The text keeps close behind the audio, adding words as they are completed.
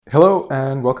Hello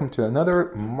and welcome to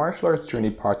another Martial Arts Journey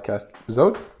podcast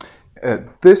episode.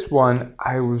 This one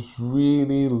I was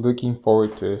really looking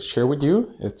forward to share with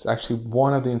you. It's actually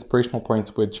one of the inspirational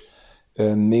points which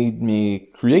made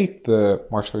me create the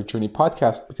Martial Arts Journey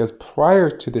podcast, because prior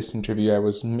to this interview I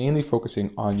was mainly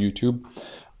focusing on YouTube.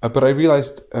 But I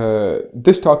realized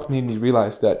this talk made me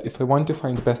realize that if I want to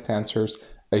find the best answers,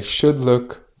 I should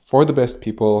look for the best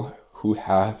people who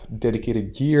have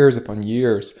dedicated years upon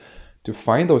years to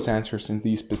find those answers in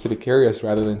these specific areas,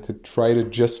 rather than to try to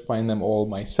just find them all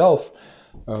myself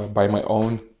by my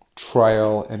own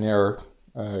trial and error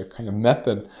kind of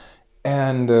method.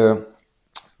 And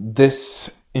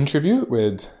this interview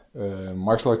with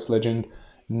martial arts legend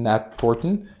Matt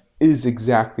Thornton is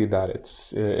exactly that.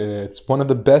 It's one of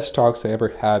the best talks I ever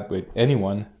had with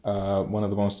anyone, one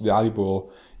of the most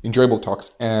valuable, enjoyable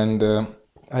talks. And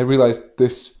I realized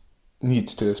this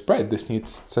needs to spread.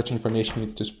 Such information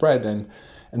needs to spread, and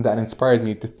that inspired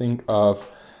me to think of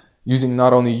using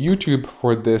not only YouTube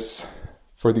for these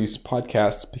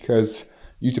podcasts, because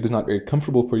YouTube is not very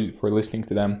comfortable for listening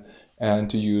to them, and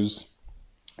to use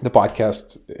the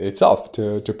podcast itself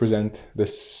to present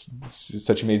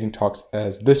such amazing talks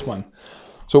as this one.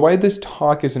 So why this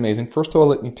talk is amazing? First of all,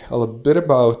 let me tell a bit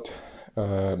about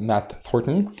Matt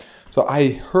Thornton. So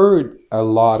I heard a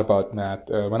lot about Matt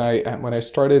when I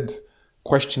started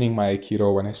questioning my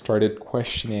Aikido, when I started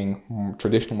questioning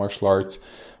traditional martial arts.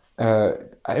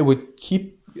 I would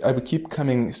keep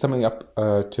stumbling up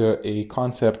to a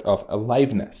concept of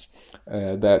aliveness,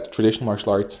 that traditional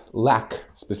martial arts lack,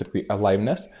 specifically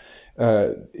aliveness.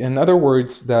 In other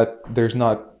words, that there's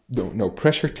no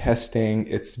pressure testing.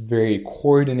 It's very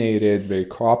coordinated, very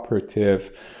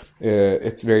cooperative.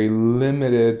 It's very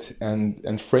limited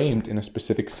and framed in a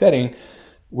specific setting,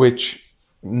 which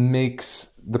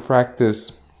makes the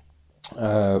practice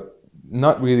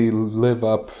not really live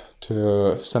up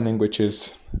to something which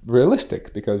is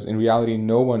realistic, because in reality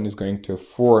no one is going to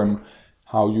form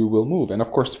how you will move. And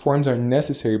of course forms are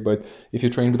necessary, but if you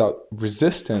train without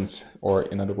resistance, or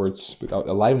in other words without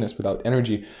aliveness, without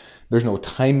energy, there's no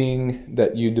timing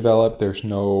that you develop. There's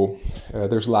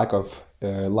lack of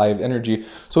live energy.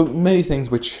 So many things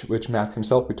which Matt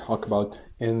himself would talk about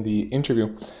in the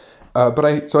interview. But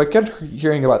I kept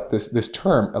hearing about this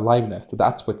term aliveness,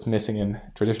 that's what's missing in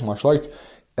traditional martial arts.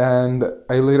 And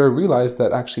I later realized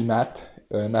that actually Matt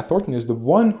Thornton is the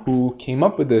one who came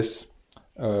up with this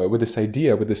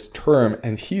idea, with this term,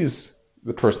 and he's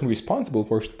the person responsible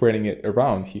for spreading it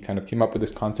around. He kind of came up with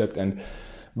this concept and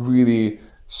really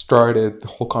started the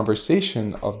whole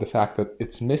conversation of the fact that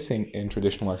it's missing in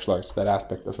traditional martial arts, that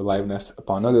aspect of aliveness,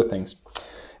 upon other things.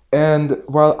 And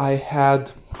while I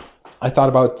thought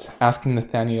about asking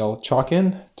Nathaniel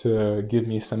Chalkin to give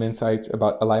me some insights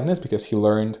about aliveness, because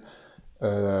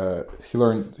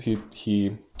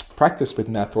he practiced with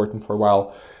Matt Thornton for a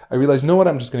while. I realized,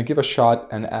 I'm just going to give a shot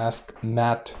and ask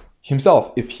Matt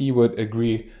himself if he would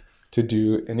agree to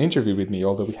do an interview with me,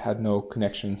 although we had no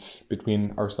connections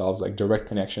between ourselves, like direct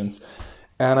connections.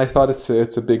 And I thought it's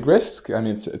a big risk. I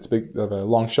mean, it's a big of a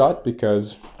long shot,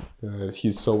 because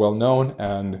he's so well known,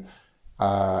 and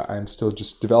I'm still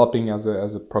just developing as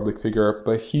a public figure.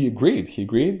 But he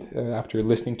agreed after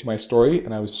listening to my story,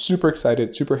 and I was super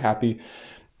excited, super happy.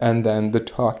 And then the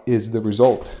talk is the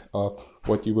result of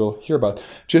what you will hear about.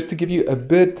 Just to give you a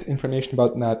bit information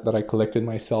about Matt that I collected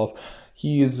myself,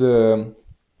 he's been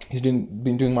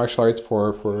doing martial arts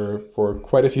for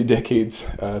quite a few decades,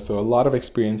 so a lot of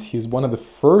experience. He's one of the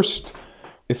first,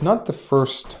 if not the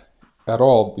first at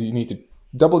all, you need to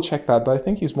double check that, but I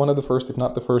think he's one of the first, if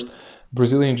not the first,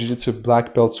 Brazilian Jiu-Jitsu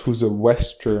black belts who's a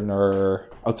Westerner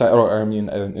outside, or I mean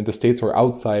in the States or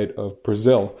outside of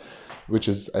Brazil, which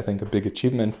is, I think, a big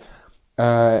achievement.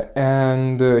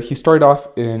 And he started off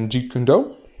in Jeet Kune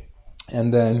Do,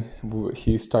 and then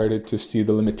he started to see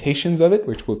the limitations of it,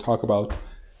 which we'll talk about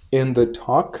in the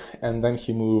talk. And then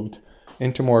he moved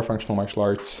into more functional martial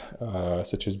arts,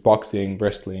 such as boxing,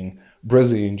 wrestling,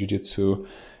 Brazilian Jiu-Jitsu.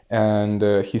 And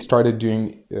he started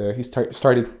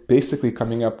started basically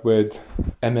coming up with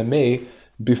MMA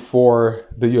before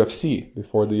the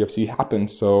UFC happened.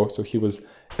 So he was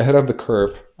ahead of the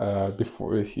curve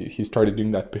before he started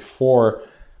doing that, before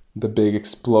the big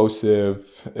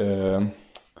explosive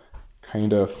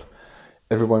kind of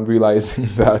everyone realizing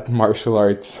that martial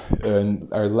arts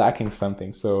are lacking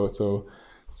something. So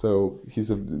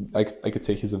I could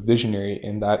say he's a visionary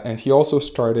in that. And he also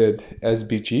started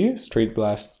SBG, Straight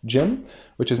Blast Gym,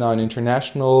 which is now an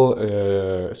international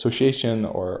association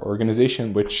or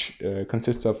organization, which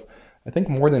consists of, I think,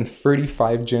 more than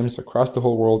 35 gyms across the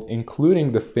whole world,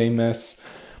 including the famous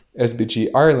SBG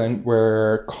Ireland,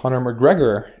 where Conor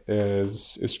McGregor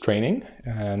is training,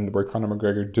 and where Conor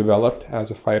McGregor developed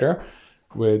as a fighter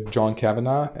with John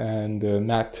Kavanagh, and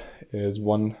Matt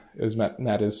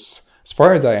Matt is, as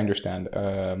far as I understand,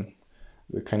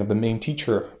 kind of the main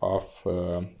teacher of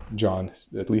John,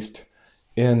 at least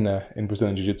in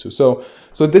Brazilian Jiu-Jitsu. So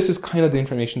this is kind of the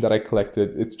information that I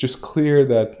collected. It's just clear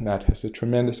that Matt has a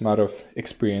tremendous amount of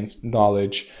experience,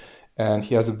 knowledge, and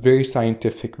he has a very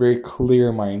scientific, very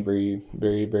clear mind,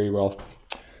 very well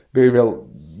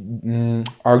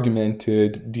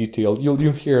argumented, detailed. You'll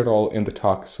hear it all in the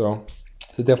talk. So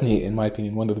definitely, in my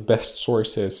opinion, one of the best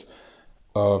sources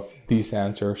of these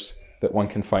answers that one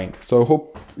can find. So I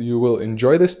hope you will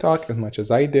enjoy this talk as much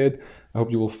as I did. I hope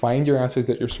you will find your answers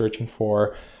that you're searching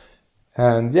for.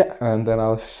 And yeah, and then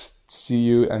I'll see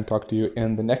you and talk to you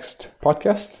in the next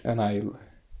podcast. And I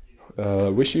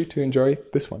wish you to enjoy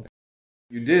this one.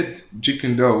 You did Jeet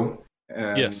Kune Do.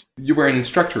 Yes. You were an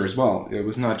instructor as well. It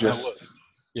was not just...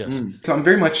 Yes. So I'm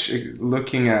very much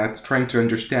looking at trying to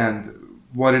understand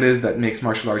what it is that makes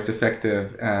martial arts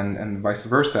effective and vice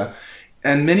versa.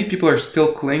 And many people are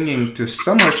still clinging to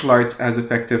some martial arts as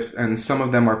effective, and some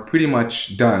of them are pretty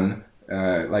much done.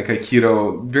 Like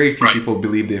Aikido, very few people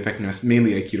believe the effectiveness.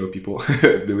 Mainly Aikido people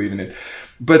believe in it.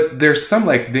 But there's some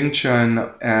like Wing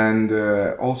Chun and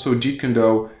also Jeet Kune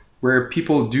Do where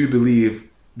people do believe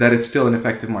that it's still an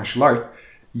effective martial art.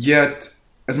 Yet,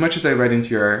 as much as I read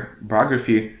into your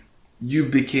biography, you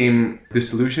became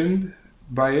disillusioned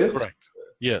by it. Correct.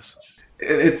 Yes.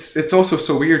 It's also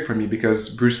so weird for me because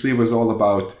Bruce Lee was all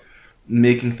about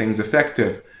making things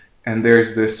effective, and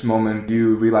there's this moment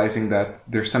you realizing that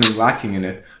there's something lacking in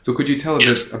it. So could you tell a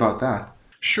bit about that?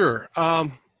 Sure.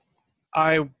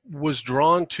 I was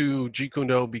drawn to Jeet Kune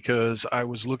Do because I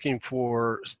was looking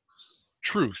for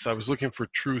truth. I was looking for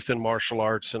truth in martial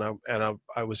arts, and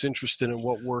I was interested in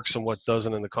what works and what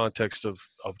doesn't in the context of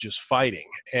just fighting.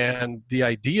 And the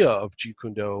idea of Jeet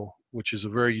Kune Do, which is a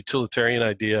very utilitarian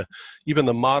idea, even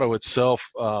the motto itself,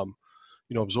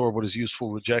 absorb what is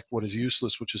useful, reject what is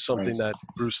useless, which is something that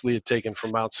Bruce Lee had taken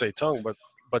from Mao Zedong.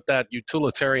 But that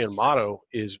utilitarian motto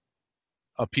is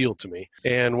appealed to me.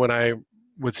 And when I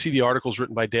would see the articles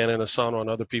written by Dan Inosanto and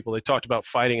other people, they talked about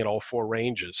fighting at all four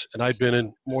ranges. And I'd been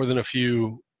in more than a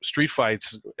few street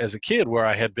fights as a kid where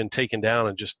I had been taken down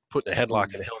and just put in a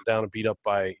headlock and held down and beat up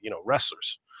by,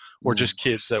 wrestlers or just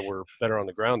kids that were better on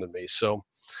the ground than me. So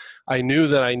I knew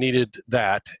that I needed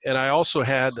that. And I also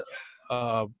had,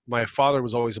 my father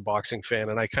was always a boxing fan,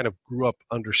 and I kind of grew up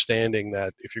understanding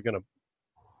that if you're going to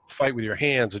fight with your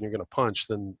hands and you're going to punch,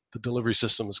 then the delivery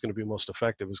system is going to be most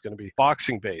effective, is going to be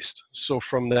boxing based. So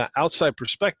from the outside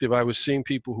perspective, I was seeing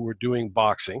people who were doing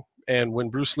boxing. And when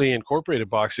Bruce Lee incorporated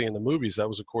boxing in the movies, that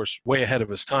was, of course, way ahead of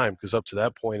his time, because up to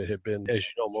that point, it had been, as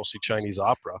you know, mostly Chinese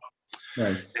opera.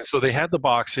 Right. And so they had the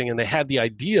boxing, and they had the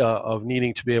idea of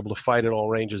needing to be able to fight at all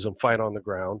ranges and fight on the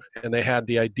ground. And they had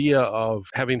the idea of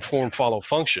having form follow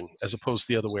function as opposed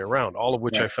to the other way around, all of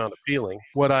which I found appealing.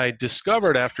 What I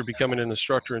discovered after becoming an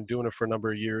instructor and doing it for a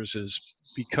number of years is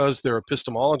because their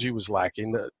epistemology was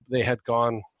lacking, they had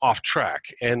gone off track.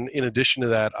 And in addition to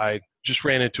that, I just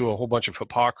ran into a whole bunch of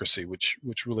hypocrisy, which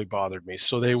really bothered me.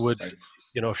 So they would...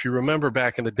 if you remember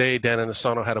back in the day, Dan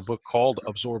Inosanto had a book called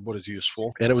Absorb What is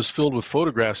Useful, and it was filled with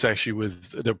photographs actually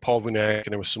with Paul Vunak,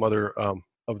 and there was some other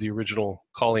of the original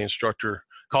Kali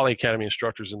Academy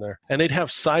instructors in there. And they'd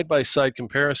have side-by-side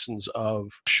comparisons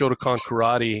of Shotokan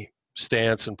karate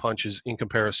stance and punches in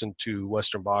comparison to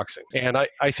Western boxing. And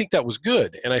I think that was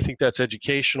good, and I think that's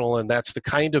educational, and that's the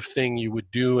kind of thing you would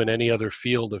do in any other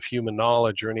field of human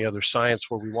knowledge or any other science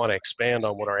where we want to expand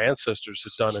on what our ancestors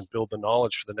had done and build the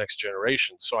knowledge for the next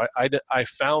generation. So I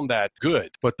found that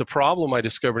good. But the problem I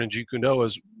discovered in Jeet Kune Do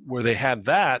is where they had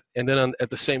that, and then at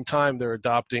the same time they're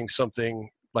adopting something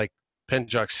like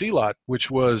Pencak Silat,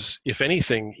 which was, if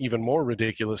anything, even more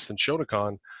ridiculous than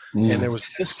Shotokan, and there was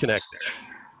a disconnect there.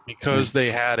 Because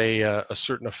they had a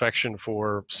certain affection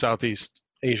for Southeast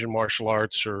Asian martial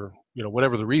arts, or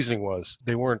whatever the reasoning was,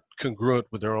 they weren't congruent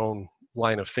with their own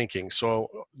line of thinking. So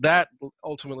that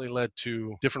ultimately led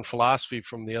to different philosophy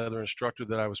from the other instructor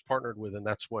that I was partnered with, and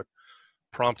that's what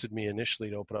prompted me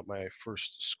initially to open up my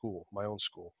first school, my own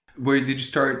school. Where did you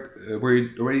start? Were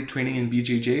you already training in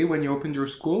BJJ when you opened your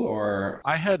school, or?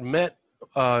 I had met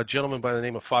a gentleman by the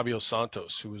name of Fabio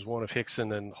Santos, who was one of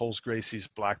Hickson and Holmes Gracie's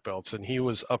black belts. And he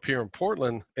was up here in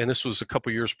Portland, and this was a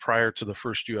couple years prior to the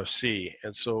first UFC.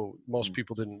 And so most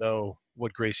people didn't know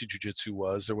what Gracie Jiu-Jitsu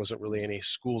was. There wasn't really any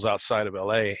schools outside of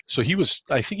LA. So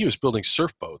I think he was building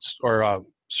surf boats or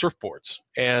surfboards.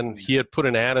 And he had put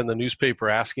an ad in the newspaper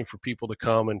asking for people to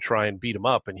come and try and beat him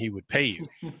up, and he would pay you.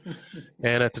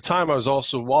 And at the time, I was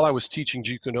also, while I was teaching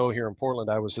Jeet Kune Do here in Portland,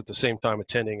 I was at the same time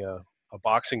attending a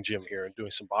boxing gym here and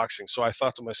doing some boxing. So I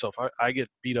thought to myself, I get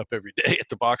beat up every day at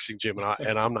the boxing gym,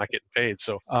 and I'm not getting paid.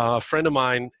 So a friend of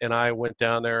mine and I went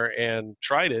down there and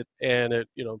tried it, and it,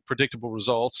 predictable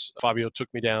results. Fabio took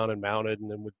me down and mounted,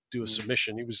 and then would do a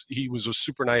submission. He was a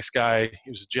super nice guy. He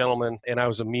was a gentleman, and I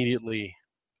was immediately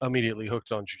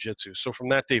hooked on jiu-jitsu. So from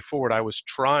that day forward, I was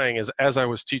trying, as I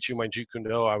was teaching my Jeet Kune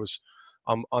Do, I was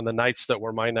on the nights that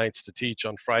were my nights to teach,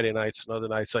 on Friday nights and other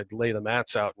nights, I'd lay the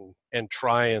mats out and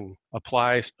try and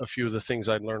apply a few of the things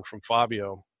I'd learned from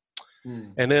Fabio.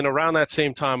 And then around that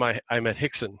same time, I met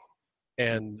Rickson,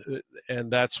 and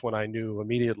that's when I knew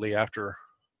immediately after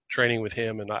training with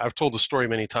him. And I've told the story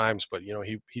many times, but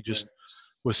he just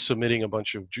was submitting a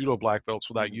bunch of judo black belts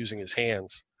without using his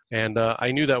hands. And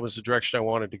I knew that was the direction I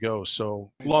wanted to go.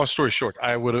 So long story short,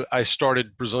 I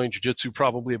started Brazilian Jiu-Jitsu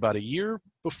probably about a year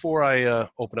before I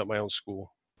opened up my own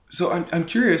school. So I'm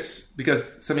curious,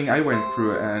 because something I went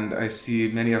through, and I see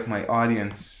many of my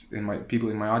audience, people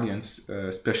in my audience,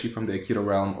 especially from the Aikido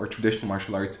realm or traditional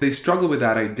martial arts, they struggle with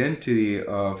that identity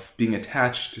of being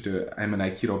attached to, I'm an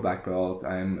Aikido black belt,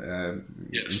 I'm an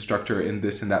instructor in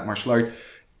this and that martial art,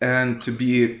 and to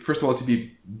be, first of all, to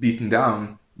be beaten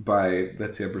down by,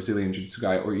 let's say, a Brazilian Jiu-Jitsu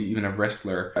guy or even a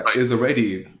wrestler is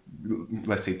already,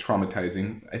 let's say,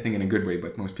 traumatizing, I think in a good way,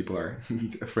 but most people are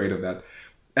afraid of that.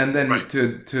 And then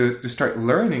to start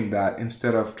learning that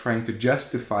instead of trying to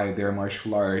justify their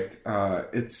martial art,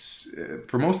 it's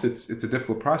for most it's a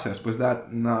difficult process. Was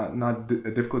that not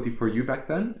a difficulty for you back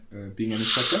then, being an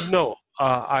instructor? No,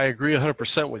 I agree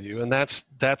 100% with you, and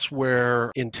that's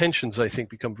where intentions, I think,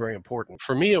 become very important.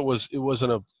 For me, it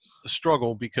wasn't a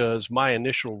struggle, because my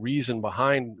initial reason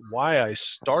behind why I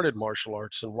started martial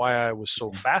arts and why I was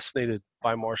so fascinated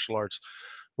by martial arts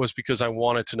was because I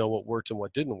wanted to know what worked and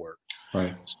what didn't work.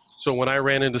 Right. So when I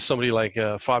ran into somebody like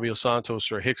Fabio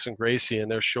Santos or Rickson Gracie, and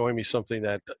they're showing me something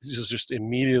that is just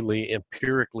immediately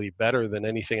empirically better than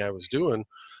anything I was doing,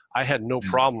 I had no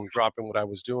problem dropping what I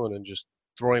was doing and just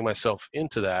throwing myself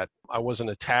into that. I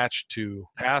wasn't attached to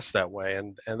pass that way,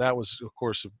 and that was, of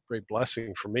course, a great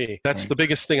blessing for me. That's the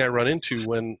biggest thing I run into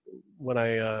when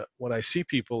I see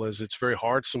people, is it's very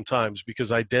hard sometimes,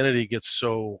 because identity gets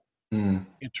so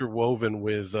interwoven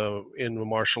with in the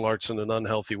martial arts in an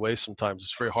unhealthy way. Sometimes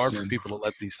it's very hard for people to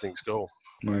let these things go.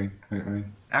 Right.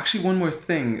 Actually, one more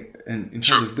thing in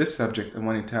terms of this subject, I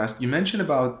wanted to ask. You mentioned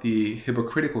about the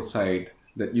hypocritical side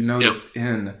that you noticed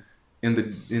in the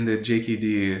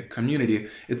JKD community.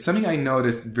 It's something I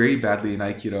noticed very badly in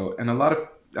Aikido, and a lot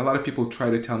of people try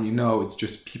to tell me, no, it's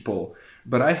just people.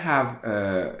 But I have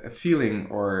a feeling,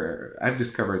 or I've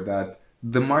discovered that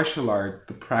the martial art,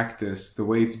 the practice, the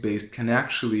way it's based can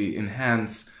actually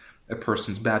enhance a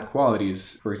person's bad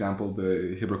qualities. For example,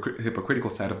 the hypocritical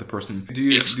side of the person. Do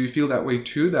you feel that way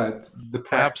too? That the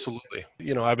Absolutely.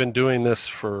 I've been doing this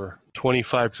for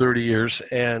 25, 30 years,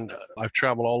 and I've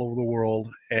traveled all over the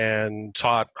world and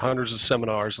taught hundreds of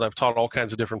seminars, and I've taught all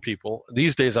kinds of different people.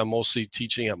 These days, I'm mostly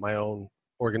teaching at my own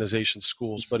organization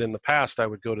schools, but in the past I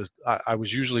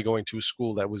was usually going to a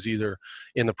school that was either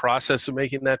in the process of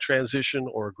making that transition,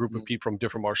 or a group of people from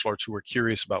different martial arts who were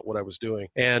curious about what I was doing.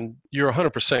 And you're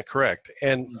 100% correct.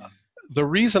 And the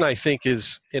reason, I think,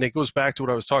 is, and it goes back to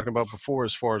what I was talking about before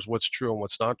as far as what's true and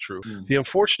what's not true. The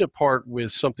unfortunate part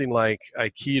with something like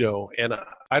Aikido, and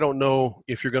I don't know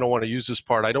if you're going to want to use this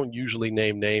part, I don't usually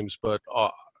name names, but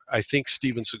I think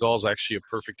Steven Seagal is actually a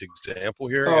perfect example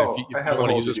here. Oh, if you I have a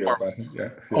whole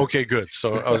video, Okay, good. So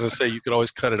I was going to say, you could always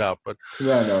cut it out. But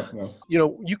no.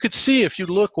 You could see, if you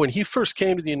look, when he first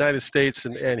came to the United States,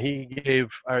 and he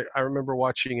gave, I remember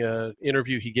watching an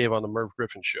interview he gave on the Merv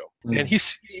Griffin show. And he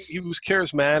was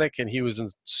charismatic, and he was in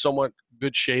somewhat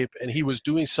good shape, and he was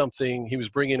doing something, he was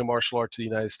bringing a martial art to the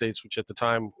United States, which at the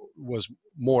time was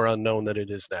more unknown than it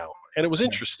is now. And it was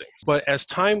interesting. But as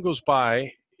time goes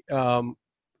by,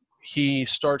 he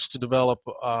starts to develop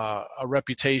a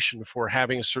reputation for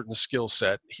having a certain skill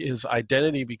set. His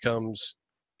identity becomes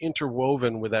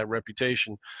interwoven with that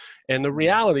reputation. And the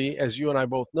reality, as you and I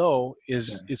both know,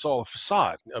 is it's all a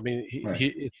facade. I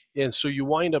mean, and so you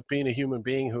wind up being a human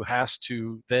being who has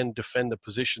to then defend a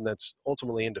position that's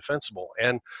ultimately indefensible.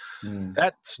 And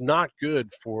that's not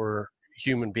good for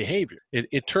human behavior.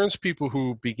 It turns people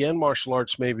who began martial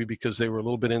arts maybe because they were a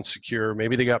little bit insecure,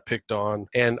 maybe they got picked on,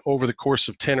 and over the course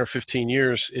of 10 or 15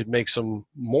 years, it makes them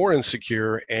more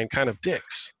insecure and kind of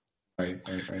dicks. Right.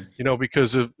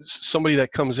 Because of somebody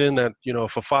that comes in that,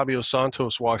 if a Fabio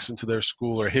Santos walks into their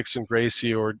school, or Rickson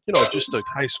Gracie, or, just a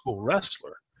high school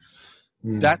wrestler,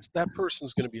 Mm. that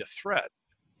person's going to be a threat.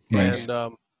 Right.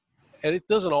 And it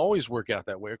doesn't always work out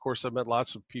that way. Of course, I've met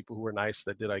lots of people who are nice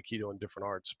that did Aikido and different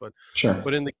arts, but Sure.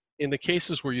 in the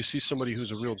cases where you see somebody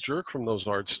who's a real jerk from those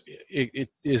arts, it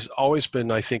has always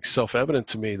been, I think, self-evident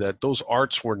to me that those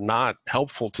arts were not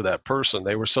helpful to that person.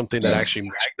 They were something that actually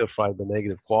magnified the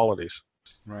negative qualities.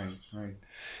 Right.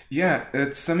 Yeah,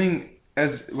 it's something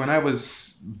as when I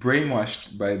was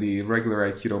brainwashed by the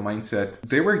regular Aikido mindset,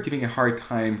 they were giving a hard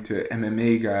time to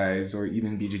MMA guys or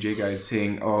even BJJ guys,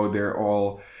 saying, "Oh, they're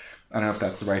all." I don't know if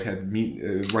that's the right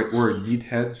word,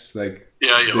 meatheads. Like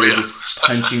they're just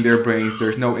punching their brains.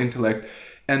 There's no intellect.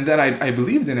 And then I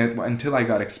believed in it until I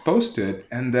got exposed to it,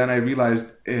 and then I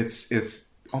realized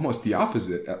it's almost the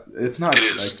opposite. It's not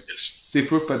like safe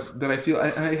proof, but that I feel.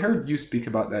 I heard you speak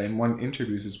about that in one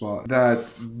interviews as well.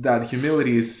 That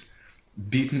humility is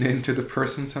beaten into the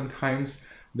person sometimes.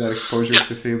 That exposure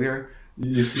to failure.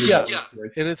 You see, yeah,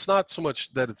 and it's not so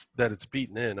much that it's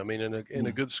beaten in. I mean, in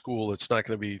a good school, it's not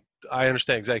going to be. I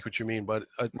understand exactly what you mean, but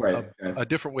a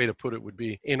different way to put it would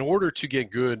be, in order to get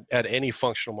good at any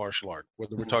functional martial art,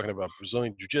 whether we're talking about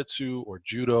Brazilian Jiu-Jitsu or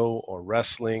Judo or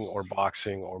wrestling or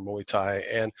boxing or Muay Thai,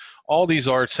 and all these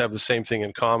arts have the same thing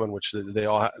in common, which they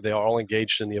are all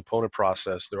engaged in the opponent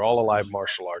process. They're all alive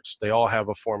martial arts. They all have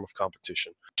a form of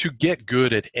competition. To get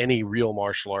good at any real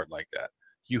martial art like that,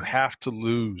 you have to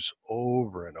lose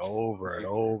over and over and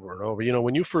over and over.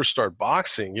 When you first start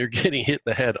boxing, you're getting hit in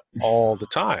the head all the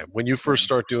time. When you first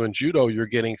start doing judo, you're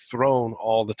getting thrown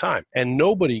all the time. And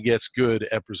nobody gets good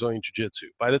at Brazilian Jiu-Jitsu.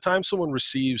 By the time someone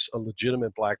receives a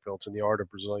legitimate black belt in the art of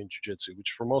Brazilian Jiu-Jitsu,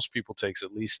 which for most people takes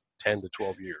at least 10 to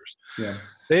 12 years,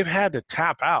 they've had to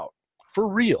tap out for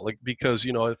real, because,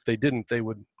 if they didn't, they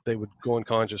would go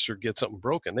unconscious or get something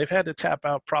broken. They've had to tap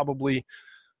out probably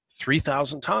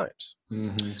 3,000 times.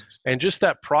 Mm-hmm. And just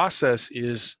that process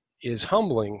is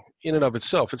humbling in and of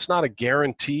itself. It's not a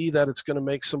guarantee that it's going to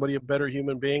make somebody a better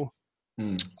human being,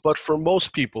 but for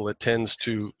most people, it tends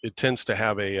to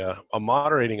have a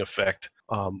moderating effect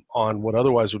on what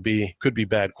otherwise could be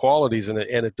bad qualities, and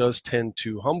it does tend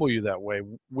to humble you that way,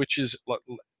 which is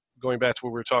going back to what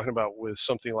we were talking about with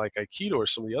something like Aikido or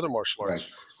some of the other martial arts.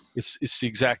 It's the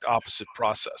exact opposite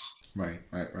process. Right.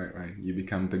 You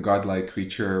become the godlike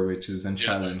creature which is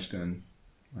unchallenged, and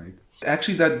right.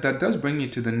 Actually, that does bring me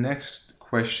to the next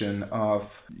question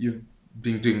of, you've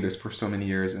been doing this for so many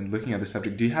years and looking at the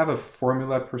subject. Do you have a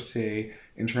formula per se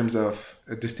in terms of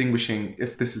distinguishing,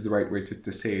 if this is the right way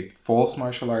to say it, false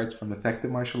martial arts from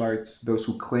effective martial arts, those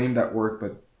who claim that work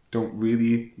but don't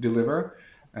really deliver,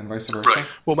 and vice versa? Right.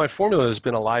 Well, my formula has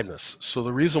been aliveness. So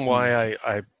the reason why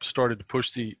I started to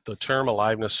push the term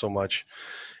aliveness so much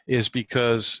is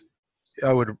because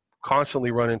I would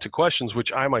constantly run into questions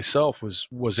which I myself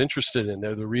was interested in.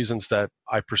 They're the reasons that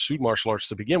I pursued martial arts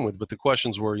to begin with. But the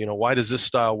questions were, why does this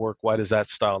style work? Why does that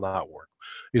style not work?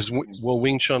 Will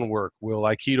Wing Chun work? Will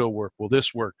Aikido work? Will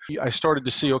this work? I started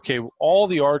to see, okay, all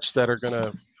the arts that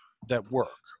work,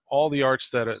 all the arts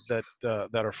that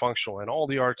are functional, and all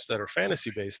the arts that are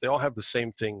fantasy based, they all have the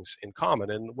same things in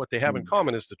common. And what they have in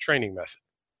common is the training method,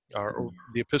 or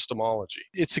the epistemology.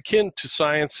 It's akin to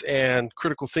science and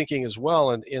critical thinking as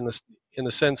well, and in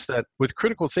the sense that with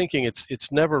critical thinking,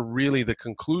 it's never really the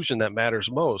conclusion that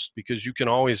matters most, because you can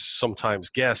always sometimes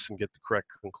guess and get the correct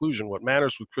conclusion. What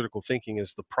matters with critical thinking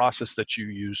is the process that you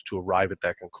use to arrive at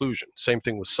that conclusion. Same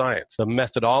thing with science. The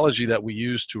methodology that we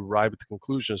use to arrive at the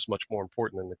conclusion is much more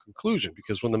important than the conclusion,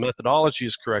 because when the methodology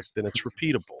is correct, then it's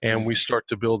repeatable, and we start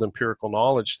to build empirical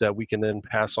knowledge that we can then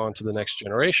pass on to the next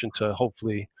generation to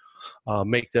hopefully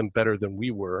make them better than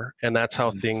we were. And that's how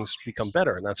things become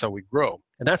better, and that's how we grow.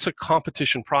 And that's a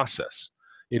competition process.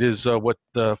 It is what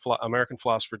the American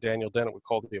philosopher Daniel Dennett would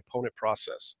call the opponent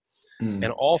process. And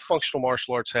all functional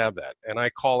martial arts have that. And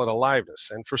I call it aliveness.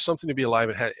 And for something to be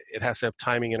alive, it has to have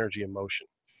timing, energy, and motion.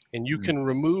 And you can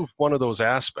remove one of those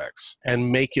aspects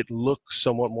and make it look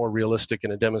somewhat more realistic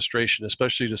in a demonstration,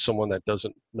 especially to someone that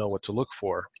doesn't know what to look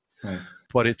for. Right.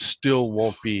 But it still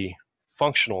won't be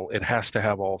functional. It has to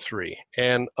have all three.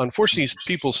 And unfortunately,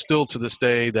 people still to this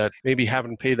day that maybe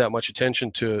haven't paid that much attention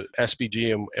to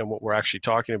SBG and what we're actually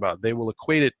talking about, they will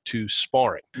equate it to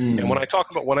sparring. And when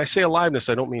I say aliveness,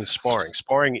 I don't mean sparring.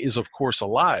 Sparring is, of course,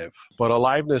 alive, but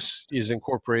aliveness is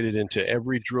incorporated into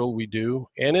every drill we do,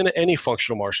 and in any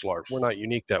functional martial art. We're not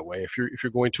unique that way. If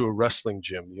you're going to a wrestling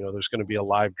gym, there's going to be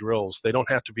alive drills. They don't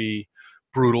have to be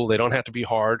brutal. They don't have to be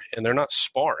hard, and they're not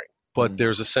sparring. But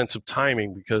there's a sense of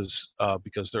timing because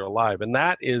they're alive, and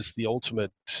that is the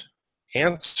ultimate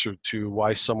answer to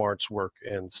why some arts work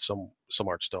and some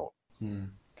arts don't. Hmm.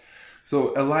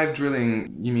 So a live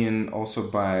drilling, you mean also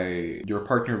by your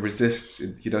partner resists,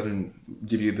 he doesn't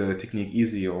give you the technique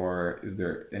easy, or is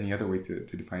there any other way to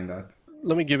define that?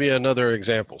 Let me give you another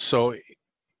example. So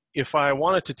if I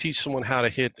wanted to teach someone how to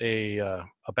hit a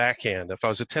backhand, if I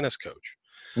was a tennis coach,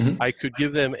 Hmm. I could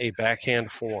give them a backhand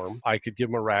form. I could give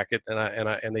them a racket,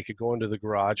 and they could go into the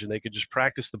garage and they could just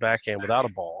practice the backhand without a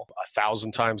ball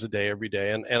 1,000 times a day, every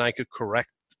day, and I could correct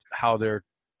how their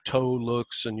toe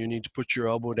looks, and you need to put your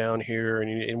elbow down here,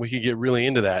 and we could get really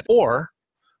into that. Or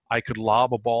I could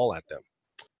lob a ball at them.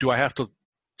 Do I have to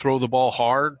throw the ball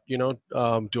hard?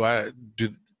 Do I do?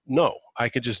 No, I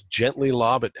could just gently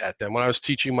lob it at them. When I was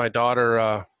teaching my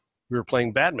daughter, we were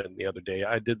playing badminton the other day.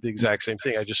 I did the exact same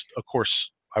thing. Of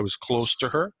course, I was close to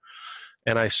her,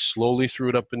 and I slowly threw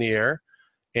it up in the air,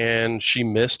 and she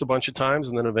missed a bunch of times,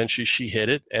 and then eventually she hit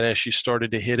it. And as she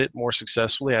started to hit it more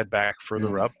successfully, I'd back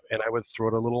further up and I would throw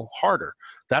it a little harder.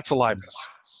 That's aliveness.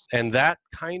 And that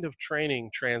kind of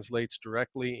training translates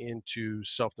directly into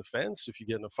self-defense. If you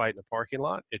get in a fight in a parking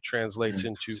lot, it translates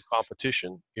into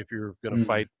competition if you're going to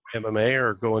fight MMA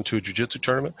or go into a jiu-jitsu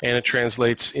tournament, and it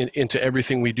translates into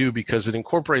everything we do because it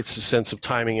incorporates the sense of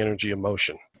timing, energy,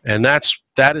 emotion. And that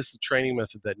is the training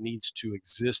method that needs to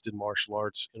exist in martial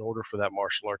arts in order for that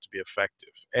martial art to be effective.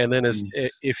 And then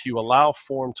if you allow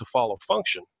form to follow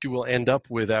function, you will end up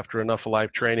with, after enough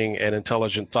live training and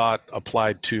intelligent thought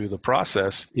applied to the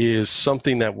process, is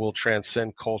something that will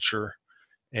transcend culture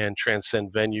and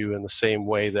transcend venue in the same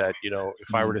way that,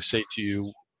 if I were to say to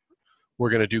you, we're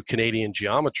going to do Canadian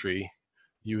geometry,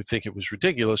 you would think it was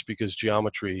ridiculous because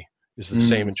geometry is the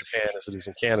same in Japan as it is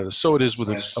in Canada. So it is with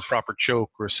a proper choke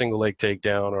or a single leg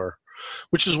takedown,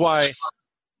 which is why,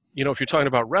 if you're talking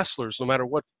about wrestlers, no matter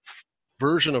what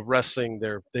version of wrestling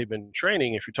they've been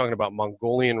training, if you're talking about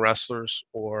Mongolian wrestlers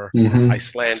or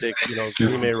Icelandic,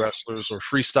 Grime wrestlers or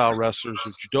freestyle wrestlers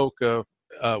or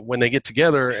judoka, when they get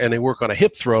together and they work on a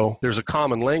hip throw, there's a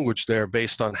common language there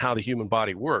based on how the human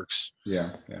body works.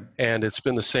 Yeah. And it's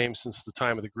been the same since the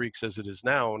time of the Greeks as it is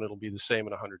now, and it'll be the same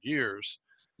in 100 years.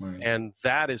 Right. And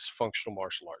that is functional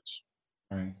martial arts.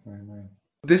 Right.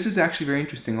 This is actually very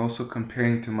interesting, also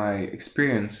comparing to my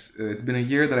experience. It's been a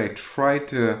year that I tried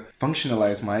to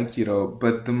functionalize my Aikido,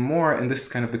 but the more, and this is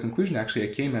kind of the conclusion actually,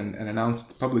 I came and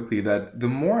announced publicly that the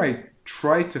more I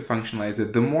tried to functionalize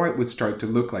it, the more it would start to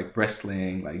look like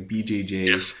wrestling, like BJJ.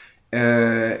 Yes.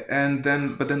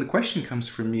 But then the question comes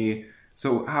for me,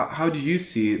 so how do you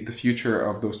see the future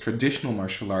of those traditional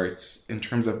martial arts in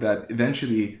terms of that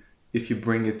eventually, if you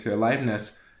bring it to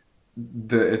aliveness,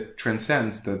 it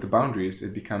transcends the boundaries.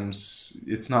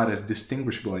 It's not as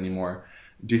distinguishable anymore.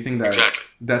 Do you think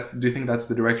that's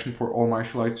the direction for all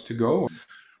martial arts to go?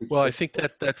 Well, I think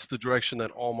that's the direction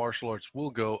that all martial arts will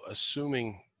go,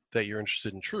 assuming that you're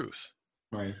interested in truth.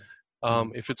 Right.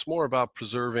 If it's more about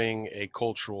preserving a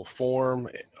cultural form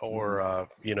or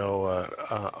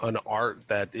an art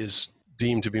that is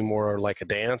deemed to be more like a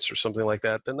dance or something like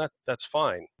that, then that's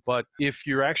fine. But if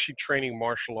you're actually training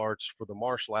martial arts for the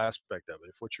martial aspect of it,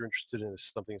 if what you're interested in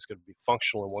is something that's going to be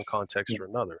functional in one context or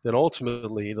another, then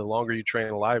ultimately, the longer you train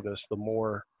aliveness, the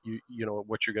more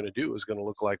what you're going to do is going to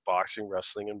look like boxing,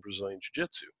 wrestling, and Brazilian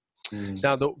Jiu-Jitsu.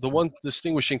 Now, the one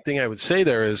distinguishing thing I would say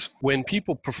there is when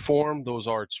people perform those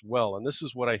arts well, and this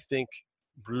is what I think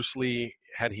Bruce Lee,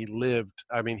 had he lived,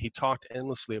 I mean, he talked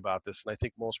endlessly about this, and I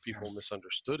think most people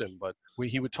misunderstood him, but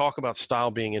he would talk about style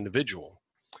being individual.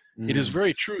 It is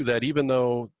very true that even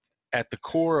though at the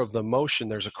core of the motion,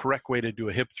 there's a correct way to do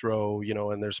a hip throw,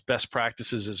 and there's best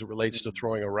practices as it relates to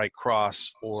throwing a right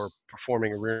cross or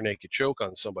performing a rear naked choke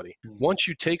on somebody. Once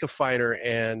you take a fighter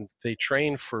and they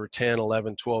train for 10,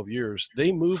 11, 12 years,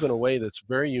 they move in a way that's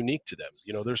very unique to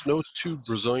them. There's no two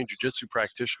Brazilian Jiu-Jitsu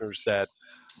practitioners that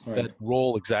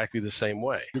roll exactly the same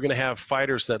way. You're going to have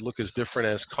fighters that look as different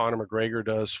as Conor McGregor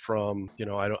does from,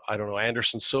 I don't know,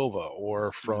 Anderson Silva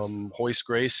or from Royce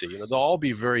Gracie. They'll all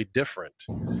be very different.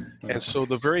 And so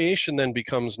the variation then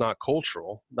becomes not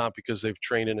cultural, not because they've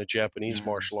trained in a Japanese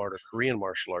martial art or Korean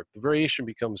martial art. The variation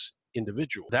becomes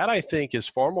individual. That, I think, is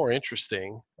far more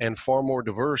interesting and far more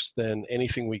diverse than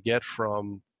anything we get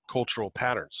from cultural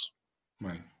patterns.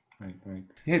 Right.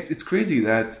 Yeah, it's crazy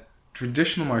that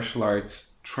traditional martial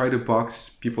arts try to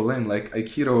box people in. Like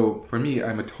Aikido, for me,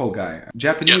 I'm a tall guy.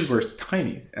 Japanese were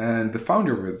tiny, and the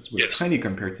founder was tiny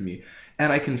compared to me.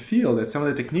 And I can feel that some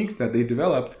of the techniques that they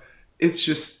developed, it's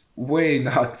just way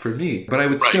not for me. But I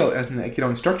would still, as an Aikido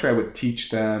instructor, I would teach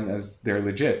them as they're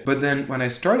legit. But then when I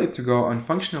started to go on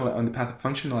the path of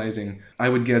functionalizing, I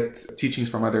would get teachings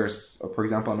from others. For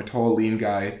example, I'm a tall, lean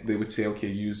guy. They would say, okay,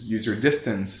 use your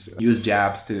distance, use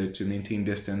jabs to maintain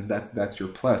distance. That's your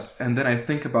plus. And then I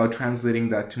think about translating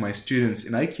that to my students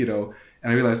in Aikido,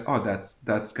 and I realized, oh,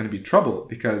 that's going to be trouble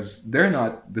because they're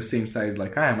not the same size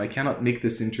like I am. I cannot make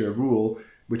this into a rule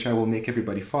which I will make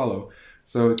everybody follow.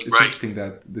 So it's interesting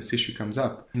that this issue comes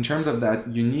up. In terms of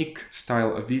that unique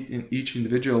style of each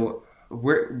individual,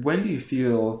 when do you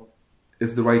feel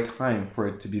is the right time for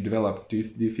it to be developed? Do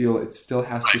you feel it still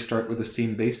has to start with the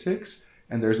same basics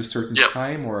and there's a certain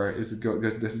time, or does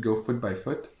it go foot by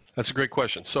foot? That's a great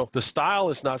question. So the style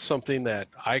is not something that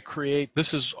I create.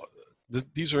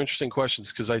 These are interesting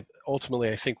questions because I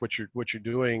think what you're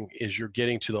doing is you're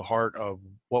getting to the heart of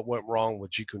what went wrong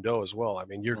with Jeet Kune Do as well. I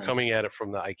mean, you're coming at it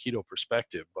from the Aikido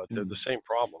perspective, but they're the same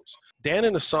problems. Dan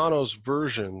Inosanto's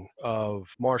version of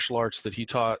martial arts that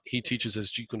he teaches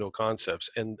as Jeet Kune Do concepts,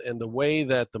 and the way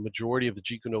that the majority of the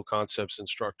Jeet Kune Do concepts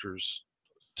instructors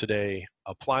today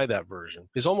apply that version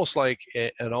is almost like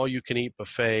an all-you-can-eat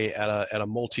buffet at a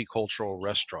multicultural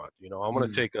restaurant. I'm going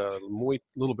to take a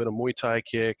little bit of Muay Thai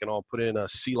kick, and I'll put in a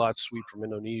silat sweep from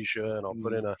Indonesia, and I'll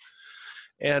put in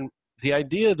and the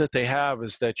idea that they have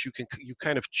is that you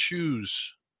kind of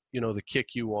choose the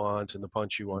kick you want and the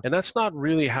punch you want. And that's not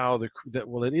really how it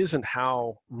isn't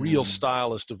how real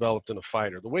style is developed in a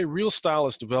fighter. The way real style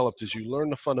is developed is you learn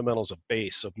the fundamentals of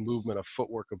base, of movement, of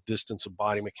footwork, of distance, of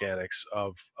body mechanics,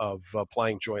 of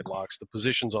applying joint locks, the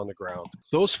positions on the ground.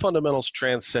 Those fundamentals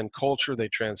transcend culture, they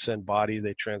transcend body,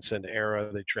 they transcend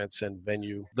era, they transcend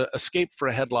venue. The escape for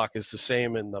a headlock is the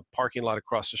same in the parking lot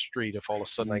across the street if all of a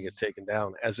sudden I get taken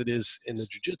down as it is in the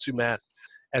jiu-jitsu mat,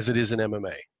 as it is in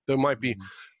MMA. There might be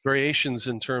variations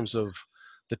in terms of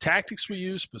the tactics we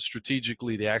use, but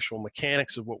strategically the actual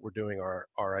mechanics of what we're doing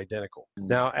are identical.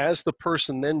 Now, as the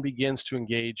person then begins to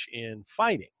engage in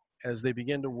fighting, as they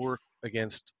begin to work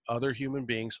against other human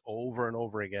beings over and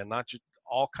over again, not just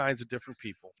all kinds of different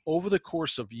people, over the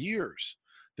course of years,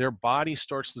 their body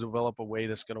starts to develop a way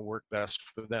that's going to work best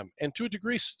for them. And to a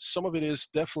degree, some of it is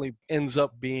definitely ends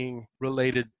up being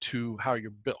related to how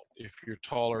you're built, if you're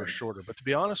taller or shorter. But to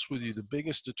be honest with you, the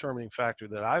biggest determining factor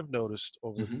that I've noticed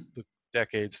over the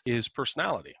decades is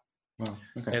personality. Wow.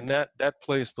 Okay. And that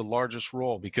plays the largest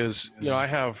role because, I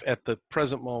have at the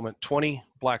present moment 20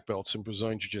 black belts in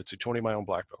Brazilian Jiu-Jitsu, 20 of my own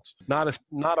black belts.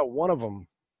 Not a one of them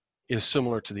is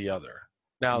similar to the other.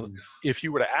 Now, if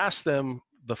you were to ask them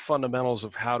the fundamentals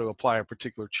of how to apply a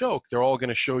particular choke, they're all going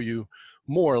to show you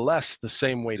more or less the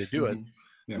same way to do it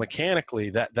mechanically,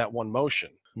 that one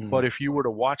motion. But if you were to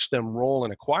watch them roll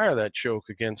and acquire that choke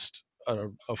against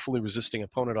a fully resisting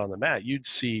opponent on the mat, you'd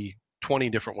see 20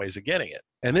 different ways of getting it.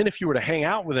 And then if you were to hang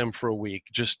out with them for a week,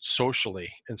 just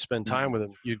socially and spend time with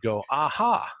them, you'd go,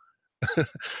 aha,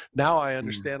 now I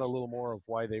understand a little more of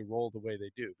why they roll the way they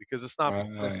do, because it's not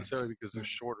necessarily because they're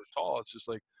short or tall. It's just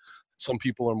like some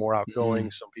people are more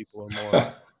outgoing, some people are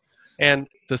more. And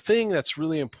the thing that's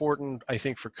really important, I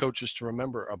think, for coaches to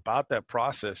remember about that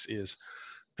process is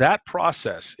that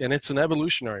process, and it's an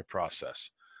evolutionary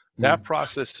process. That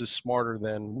process is smarter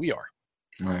than we are.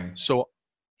 Right. So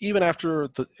even after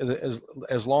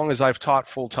as long as I've taught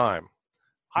full time,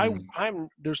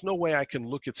 there's no way I can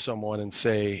look at someone and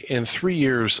say, in 3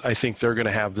 years, I think they're going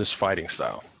to have this fighting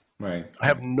style. Right. I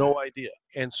have no idea.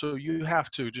 And so you have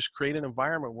to just create an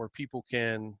environment where people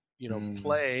can,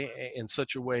 play in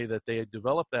such a way that they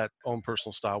develop that own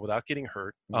personal style without getting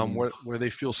hurt, where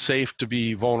they feel safe to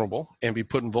be vulnerable and be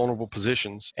put in vulnerable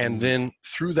positions. And then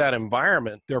through that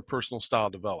environment, their personal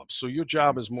style develops. So your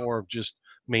job is more of just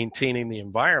maintaining the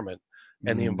environment,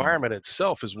 and the environment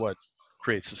itself is what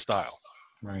creates the style.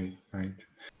 Right.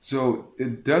 So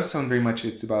it does sound very much,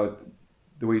 it's about,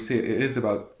 the way you say it, it is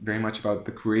about very much about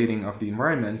the creating of the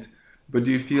environment. But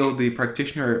do you feel the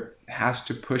practitioner has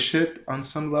to push it on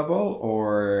some level,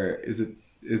 or is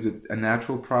it a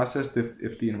natural process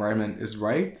if the environment is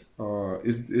right? Or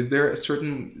is there a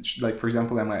certain, like, for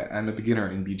example, I'm a beginner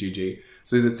in BJJ,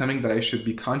 so is it something that I should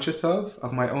be conscious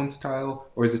of my own style,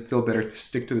 or is it still better to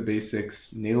stick to the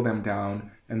basics, nail them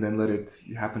down, and then let it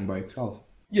happen by itself?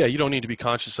 Yeah, you don't need to be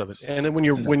conscious of it. And then when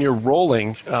you're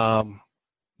rolling,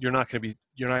 you're not going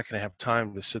to have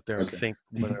time to sit there and think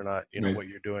whether or not what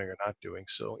you're doing or not doing.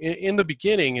 So in the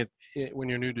beginning, when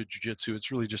you're new to jiu-jitsu,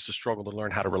 it's really just a struggle to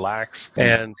learn how to relax,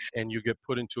 and you get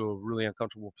put into a really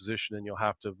uncomfortable position, and you'll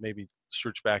have to maybe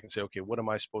search back and say, okay, what am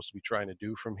I supposed to be trying to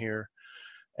do from here?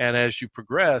 And as you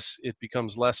progress, it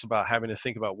becomes less about having to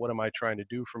think about what am I trying to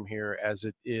do from here, as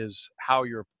it is how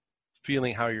you're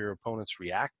feeling how your opponents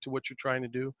react to what you're trying to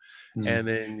do, Mm. and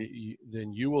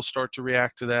then you will start to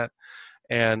react to that.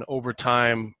 And over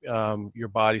time, your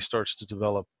body starts to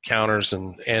develop counters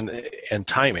and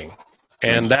timing,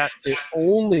 and that it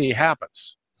only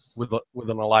happens with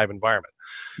an alive environment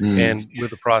and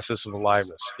with the process of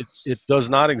aliveness. It does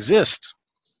not exist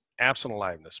absent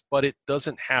aliveness, but it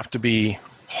doesn't have to be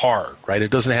hard, right?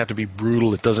 It doesn't have to be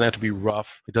brutal. It doesn't have to be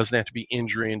rough. It doesn't have to be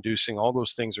injury inducing. All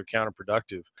those things are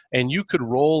counterproductive. And you could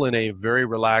roll in a very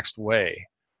relaxed way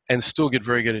and still get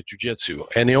very good at jiu-jitsu.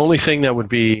 And the only thing that would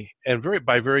be, and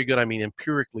by very good, I mean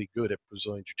empirically good at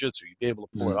Brazilian jiu-jitsu, you'd be able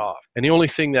to pull it off. And the only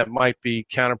thing that might be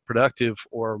counterproductive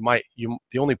or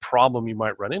the only problem you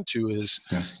might run into is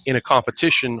in a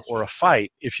competition or a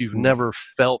fight, if you've never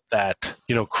felt that,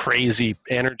 crazy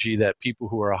energy that people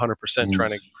who are 100%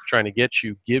 trying to get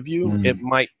you give you, it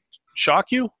might shock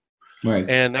you. Right.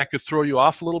 And that could throw you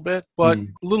off a little bit, but a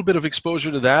little bit of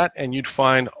exposure to that, and you'd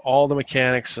find all the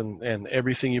mechanics and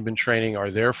everything you've been training are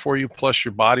there for you, plus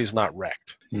your body's not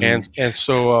wrecked. And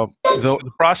so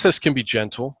the process can be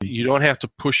gentle. You don't have to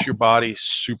push your body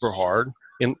super hard.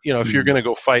 And, if you're going to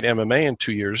go fight MMA in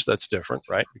 2 years, that's different,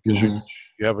 right? Because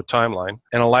you have a timeline.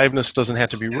 And aliveness doesn't have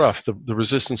to be rough. The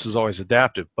resistance is always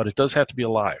adaptive, but it does have to be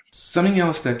alive. Something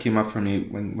else that came up for me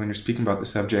when you're speaking about the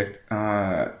subject,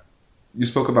 you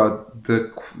spoke about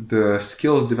the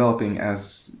skills developing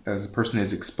as a person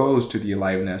is exposed to the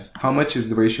aliveness. How much is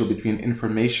the ratio between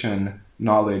information,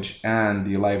 knowledge, and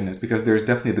the aliveness? Because there's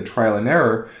definitely the trial and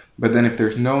error, but then if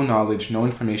there's no knowledge, no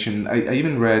information, I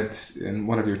even read in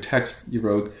one of your texts you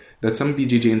wrote that some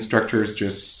BJJ instructors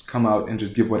just come out and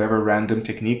just give whatever random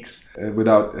techniques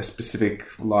without a specific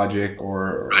logic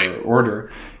or order.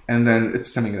 And then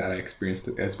it's something that I experienced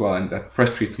as well, and that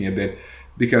frustrates me a bit.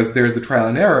 Because there's the trial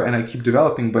and error and I keep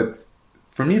developing, but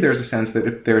for me there's a sense that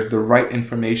if there's the right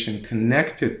information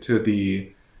connected to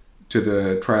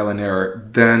the trial and error,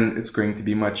 then it's going to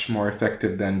be much more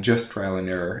effective than just trial and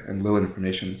error and little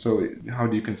information. So how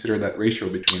do you consider that ratio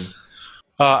between?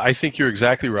 I think you're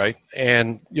exactly right.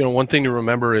 And one thing to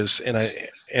remember is,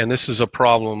 and this is a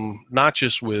problem not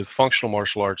just with functional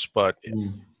martial arts, but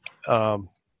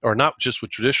or not just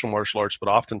with traditional martial arts, but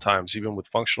oftentimes even with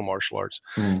functional martial arts.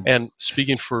 And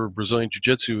speaking for Brazilian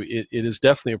Jiu-Jitsu, it is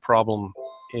definitely a problem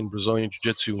in Brazilian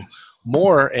Jiu-Jitsu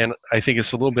more, and I think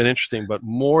it's a little bit interesting, but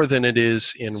more than it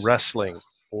is in wrestling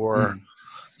or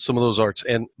some of those arts.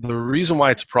 And the reason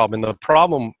why it's a problem, and the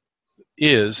problem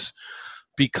is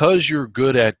because you're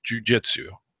good at Jiu-Jitsu,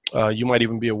 you might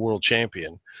even be a world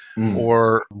champion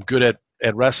or good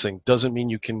at wrestling, doesn't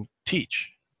mean you can teach.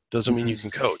 Doesn't mean you can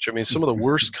coach. I mean, some of the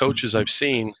worst coaches I've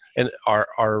seen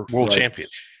are world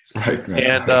champions. Right.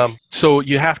 And so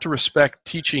you have to respect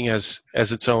teaching as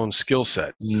its own skill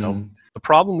set. The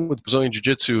problem with Brazilian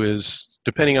Jiu-Jitsu is,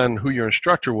 depending on who your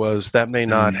instructor was, that may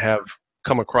not have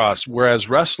come across. Whereas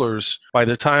wrestlers, by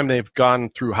the time they've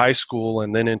gone through high school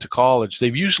and then into college,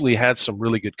 they've usually had some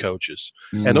really good coaches.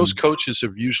 And those coaches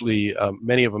have usually,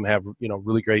 many of them have,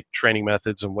 really great training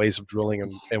methods and ways of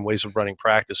drilling and ways of running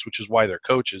practice, which is why they're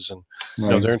coaches, and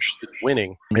they're interested in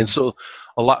winning. And so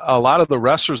a lot of the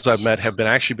wrestlers I've met have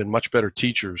actually been much better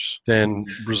teachers than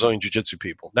Brazilian Jiu-Jitsu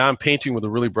people. Now I'm painting with a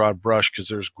really broad brush because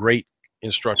there's great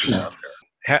instructors out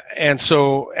there. And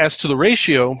so as to the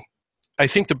ratio, I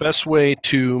think the best way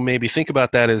to maybe think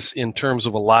about that is in terms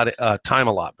of time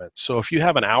allotment. So if you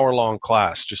have an hour-long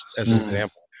class, just as an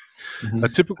example, a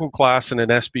typical class in an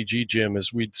SBG gym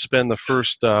is we'd spend the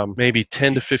first maybe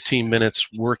 10 to 15 minutes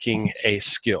working a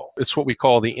skill. It's what we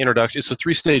call the introduction. It's a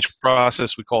 3-stage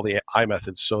process we call the I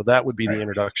method. So that would be the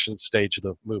introduction stage of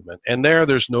the movement. And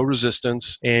there's no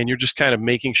resistance, and you're just kind of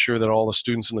making sure that all the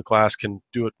students in the class can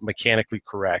do it mechanically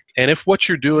correct. And if what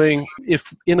you're doing,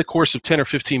 if in the course of 10 or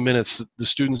 15 minutes, the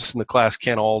students in the class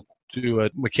can't all do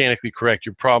it mechanically correct,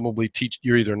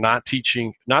 you're either not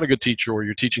a good teacher, or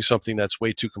you're teaching something that's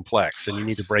way too complex and you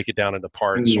need to break it down into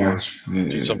parts or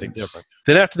do something different.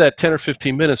 Then after that 10 or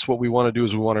 15 minutes, what we want to do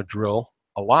is we want to drill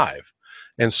alive.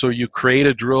 And so you create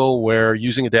a drill where,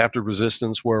 using adaptive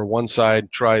resistance, where one side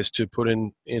tries to put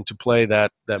into play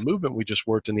that movement we just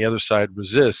worked and the other side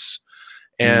resists.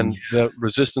 And the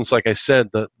resistance, like I said,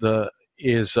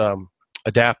 is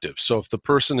adaptive. So if the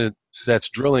person that's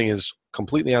drilling is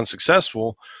completely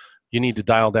unsuccessful, you need to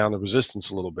dial down the resistance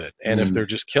a little bit. And if they're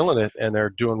just killing it and they're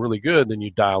doing really good, then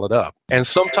you dial it up. And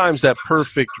sometimes that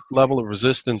perfect level of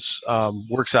resistance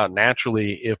works out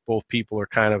naturally if both people are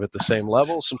kind of at the same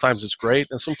level. Sometimes it's great,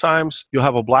 and sometimes you'll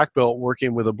have a black belt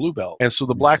working with a blue belt. And so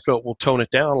the black belt will tone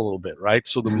it down a little bit, right?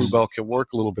 So the blue belt can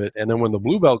work a little bit. And then when the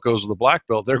blue belt goes with the black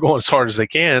belt, they're going as hard as they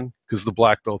can because the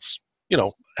black belt's,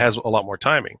 has a lot more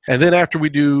timing. And then after we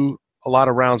do a lot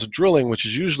of rounds of drilling, which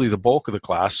is usually the bulk of the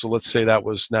class. So let's say that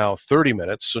was now 30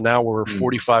 minutes. So now we're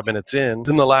 45 minutes in.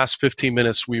 In the last 15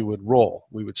 minutes, we would roll,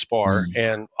 we would spar,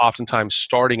 and oftentimes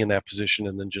starting in that position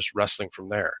and then just wrestling from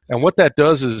there. And what that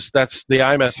does is that's the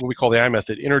I method, what we call the I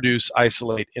method: introduce,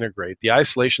 isolate, integrate. The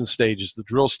isolation stage is the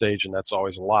drill stage, and that's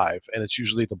always alive. And it's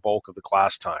usually the bulk of the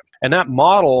class time. And that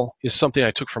model is something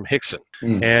I took from Hickson.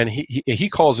 And he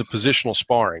calls it positional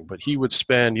sparring, but he would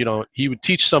spend, he would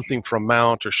teach something from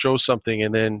mount or show something,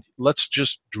 and then let's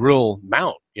just drill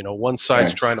mount. One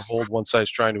side's trying to hold, one side's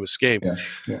trying to escape.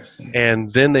 And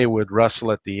then they would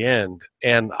wrestle at the end.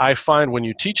 And I find when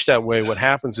you teach that way, what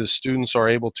happens is students are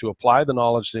able to apply the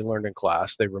knowledge they learned in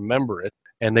class, they remember it,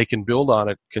 and they can build on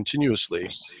it continuously.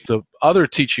 The other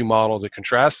teaching model to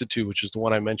contrast it to, which is the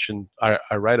one I mentioned,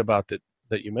 I write about that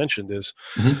you mentioned, is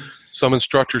some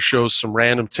instructor shows some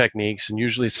random techniques, and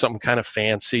usually it's something kind of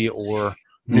fancy or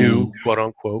new, quote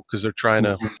unquote, because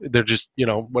they're just,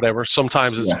 whatever.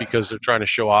 Sometimes it's because they're trying to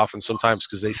show off, and sometimes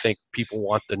because they think people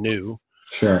want the new.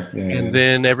 Sure.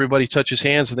 Then everybody touches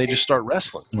hands and they just start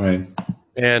wrestling. Right.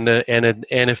 And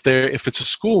if it's a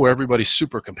school where everybody's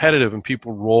super competitive and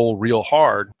people roll real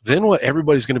hard, then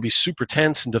everybody's going to be super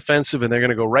tense and defensive, and they're going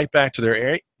to go right back to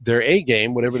their A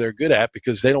game, whatever they're good at,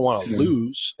 because they don't want to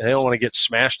lose and they don't want to get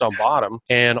smashed on bottom.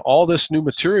 And all this new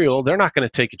material, they're not going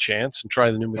to take a chance and try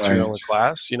the new material in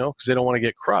class, because they don't want to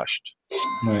get crushed.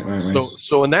 Right.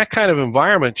 So in that kind of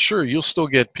environment, sure, you'll still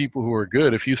get people who are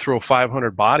good. If you throw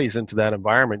 500 bodies into that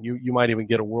environment, you might even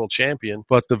get a world champion.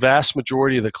 But the vast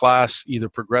majority of the class either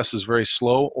progresses very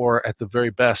slow, or at the very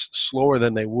best, slower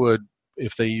than they would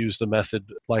if they used the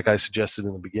method like I suggested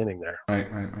in the beginning there. Right.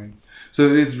 So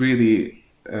it is really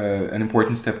an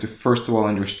important step to first of all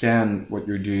understand what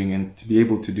you're doing and to be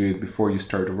able to do it before you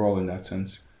start to roll, in that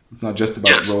sense. It's not just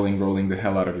about rolling the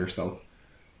hell out of yourself.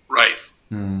 Right.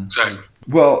 Exactly.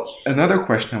 Well, another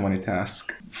question I wanted to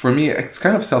ask. For me, it's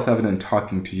kind of self-evident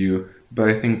talking to you, but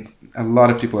I think a lot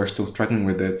of people are still struggling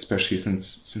with it, especially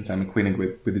since I'm acquainted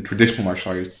with the traditional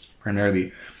martial arts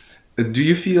primarily. Do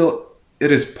you feel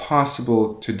it is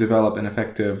possible to develop an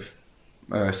effective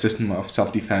system of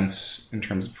self-defense in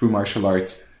terms of through martial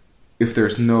arts if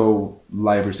there's no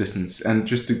live resistance? And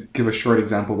just to give a short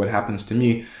example, what happens to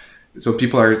me, so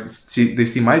people they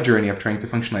see my journey of trying to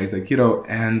functionalize Aikido,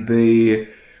 and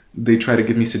they try to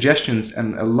give me suggestions.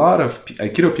 And a lot of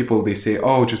Aikido people, they say,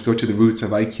 oh, just go to the roots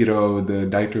of Aikido, the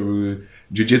Daitoru,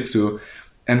 Jiu-Jitsu.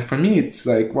 And for me, it's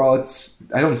like, well,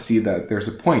 I don't see that there's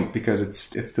a point, because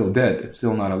it's still dead. It's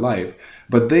still not alive.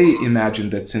 But they imagine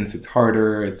that since it's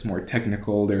harder, it's more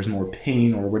technical, there's more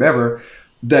pain or whatever,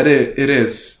 that it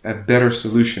is a better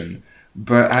solution.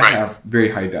 But I have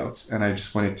very high doubts, and I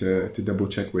just wanted to double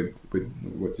check with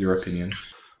what's your opinion.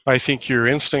 I think your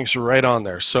instincts are right on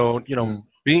there. So,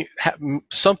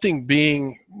 something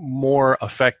being more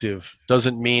effective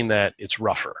doesn't mean that it's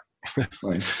rougher.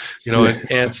 Right.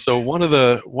 And so one of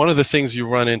the things you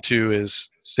run into is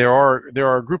there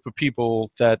are a group of people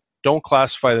that don't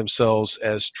classify themselves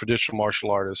as traditional martial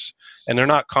artists, and they're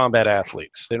not combat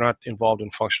athletes. They're not involved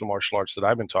in functional martial arts that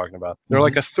I've been talking about. They're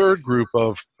like a third group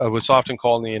of what's often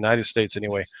called in the United States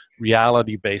anyway,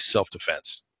 reality-based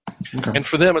self-defense. Okay. And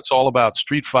for them, it's all about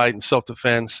street fight and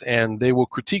self-defense, and they will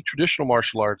critique traditional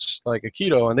martial arts like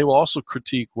Aikido, and they will also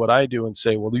critique what I do and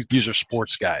say, well, these are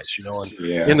sports guys, and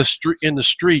in the street,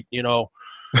 they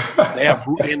have,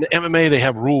 in the MMA, they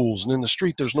have rules, and in the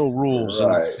street, there's no rules.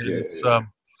 Right.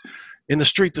 In the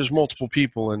street, there's multiple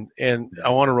people, and I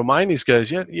want to remind these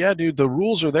guys, yeah, dude, the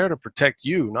rules are there to protect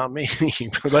you, not me.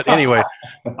 But anyway,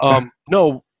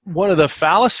 no, one of the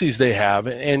fallacies they have,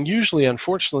 and usually,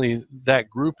 unfortunately, that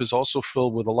group is also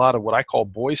filled with a lot of what I call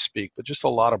boy speak, but just a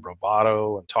lot of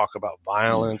bravado and talk about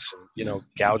violence and,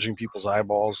 gouging people's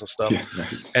eyeballs and stuff. Yeah,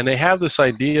 right. And they have this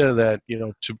idea that,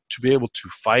 to be able to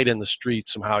fight in the street,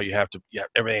 somehow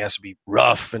everything has to be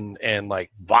rough and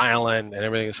like violent and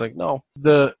everything. It's like, no,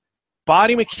 the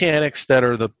body mechanics that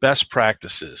are the best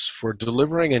practices for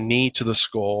delivering a knee to the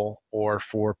skull, or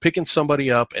for picking somebody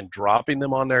up and dropping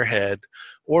them on their head,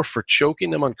 or for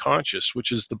choking them unconscious,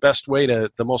 which is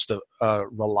the most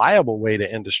reliable way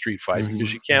to end a street fight,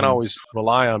 because you can't always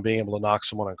rely on being able to knock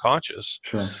someone unconscious.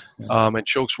 Sure. Yeah. And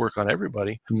chokes work on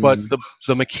everybody. But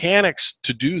the mechanics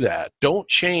to do that don't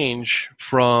change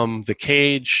from the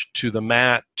cage to the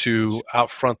mat to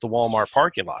out front the Walmart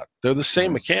parking lot. They're the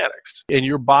same mechanics. And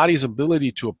your body's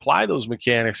ability to apply those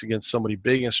mechanics against somebody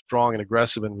big and strong and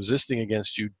aggressive and resisting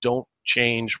against you don't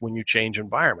change when you change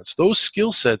environments. Those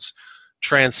skill sets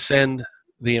transcend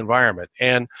the environment.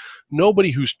 And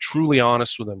nobody who's truly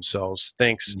honest with themselves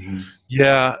thinks,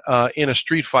 in a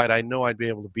street fight, I know I'd be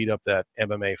able to beat up that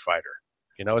MMA fighter.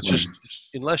 You know, it's just,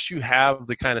 unless you have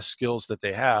the kind of skills that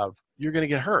they have, you're going to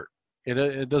get hurt.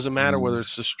 It doesn't matter whether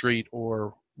it's the street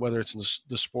or whether it's in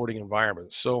the sporting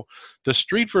environment. So the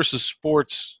street versus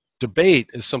sports debate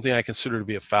is something I consider to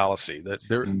be a fallacy, that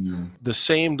the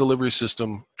same delivery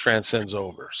system transcends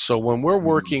over. So when we're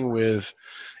working with,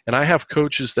 and I have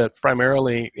coaches that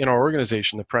primarily in our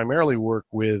organization that primarily work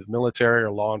with military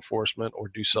or law enforcement or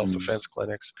do self-defense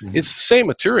clinics, it's the same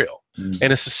material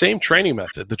and it's the same training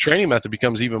method. The training method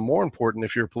becomes even more important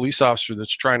if you're a police officer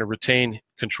that's trying to retain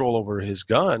control over his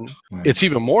gun. It's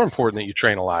even more important that you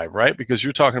train alive, right? Because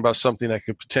you're talking about something that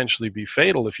could potentially be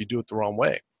fatal if you do it the wrong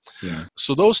way.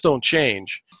 So those don't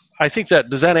change. I think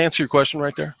does that answer your question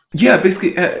right there? Yeah,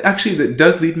 basically, actually, that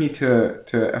does lead me to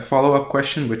a follow-up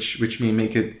question, which may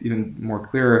make it even more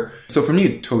clearer. So for me,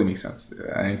 it totally makes sense.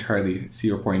 I entirely see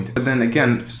your point. But then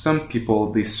again, for some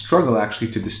people, they struggle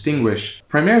actually to distinguish.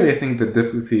 Primarily, I think the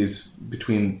difficulty is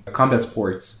between combat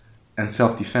sports and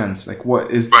self-defense. Like,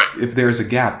 what is, if there's a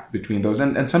gap between those?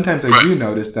 And sometimes I do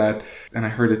notice that, and I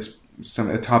heard it's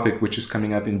a topic which is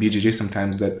coming up in BJJ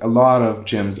sometimes, that a lot of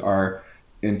gyms are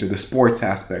into the sports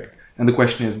aspect. And the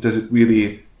question is, does it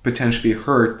really potentially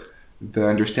hurt the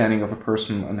understanding of a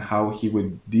person on how he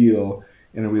would deal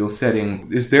in a real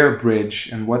setting? Is there a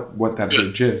bridge, and what that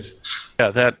bridge is?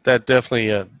 Yeah, that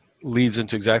definitely leads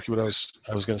into exactly what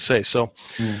I was going to say. So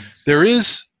there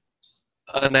is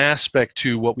an aspect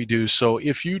to what we do. So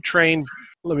if you train,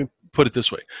 let me put it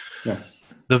this way.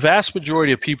 The vast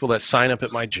majority of people that sign up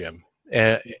at my gym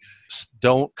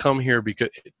don't come here because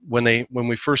when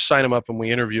we first sign them up and we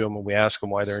interview them and we ask them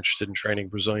why they're interested in training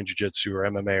Brazilian Jiu-Jitsu or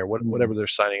MMA or whatever they're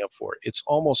signing up for, it's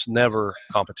almost never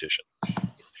competition.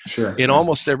 In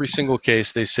almost every single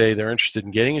case, they say they're interested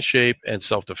in getting in shape and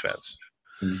self-defense.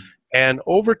 And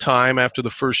over time, after the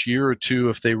first year or two,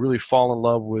 if they really fall in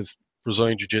love with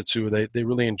Brazilian Jiu-Jitsu, they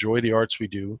really enjoy the arts we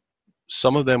do,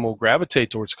 some of them will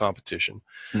gravitate towards competition.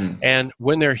 And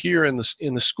when they're here in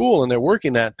the school and they're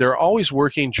working that, they're always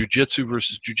working jiu-jitsu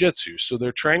versus jiu-jitsu. So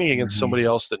they're training against somebody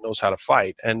else that knows how to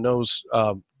fight and knows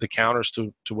the counters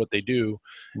to what they do.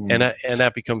 And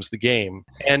that becomes the game.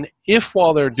 And if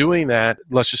while they're doing that,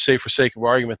 let's just say for sake of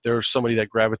argument, there's somebody that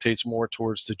gravitates more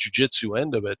towards the jiu-jitsu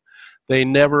end of it, they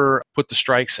never put the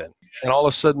strikes in. And all of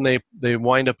a sudden they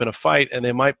wind up in a fight, and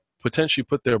they might potentially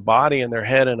put their body and their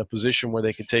head in a position where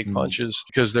they can take punches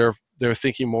because they're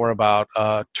thinking more about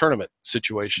a tournament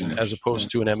situation as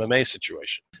opposed to an MMA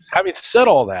situation. Having said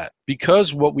all that,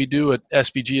 because what we do at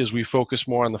SBG is we focus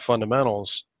more on the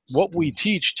fundamentals, what we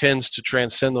teach tends to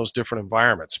transcend those different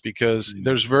environments because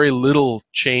there's very little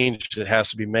change that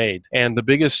has to be made. And the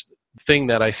biggest thing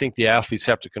that I think the athletes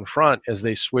have to confront as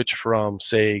they switch from,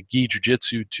 say, gi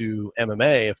jiu-jitsu to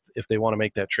MMA, if they want to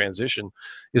make that transition,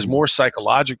 is more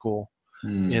psychological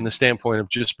in the standpoint of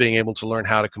just being able to learn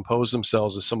how to compose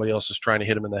themselves as somebody else is trying to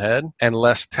hit them in the head, and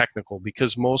less technical,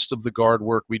 because most of the guard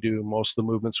work we do, most of the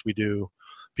movements we do,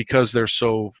 because they're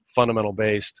so fundamental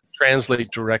based,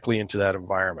 translate directly into that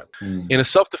environment. In a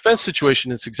self-defense situation,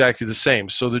 it's exactly the same.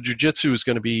 So the jiu-jitsu is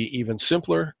going to be even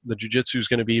simpler. The jiu-jitsu is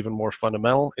going to be even more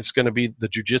fundamental. It's going to be the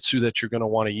jiu-jitsu that you're going to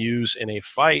want to use in a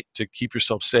fight to keep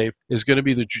yourself safe is going to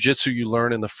be the jiu-jitsu you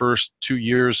learn in the first 2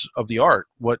 years of the art,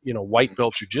 white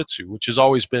belt jiu-jitsu, which has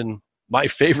always been my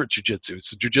favorite jiu-jitsu. It's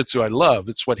the jiu-jitsu I love.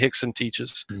 It's what Rickson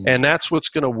teaches. And that's what's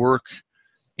going to work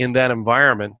in that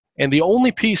environment. And the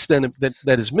only piece then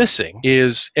that is missing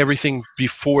is everything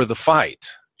before the fight.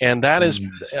 And that is,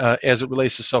 as it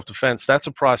relates to self-defense, that's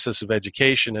a process of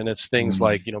education. And it's things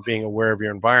like, being aware of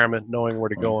your environment, knowing where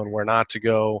to go and where not to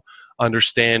go,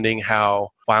 understanding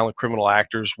how violent criminal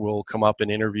actors will come up and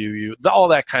interview you, all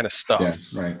that kind of stuff.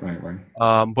 Yeah,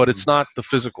 right. But it's not the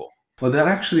physical. Well, that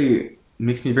actually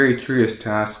makes me very curious to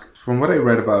ask, from what I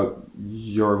read about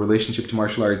your relationship to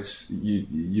martial arts,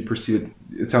 you perceive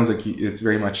it sounds like it's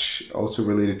very much also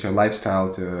related to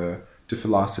lifestyle, to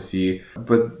philosophy.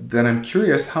 But then I'm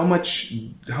curious, how much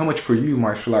for you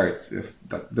martial arts, if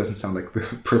that doesn't sound like the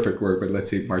perfect word, but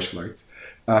let's say martial arts,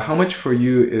 how much for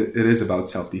you it is about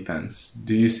self-defense?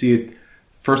 Do you see it,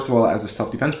 first of all, as a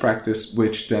self-defense practice,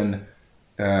 which then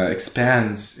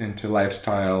expands into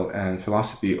lifestyle and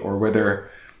philosophy, or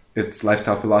whether it's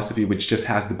lifestyle philosophy which just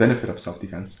has the benefit of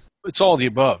self-defense? It's all the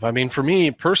above. I mean, for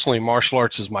me personally, martial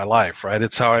arts is my life, right?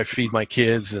 It's how I feed my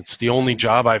kids. It's the only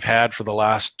job I've had for the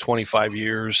last 25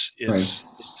 years.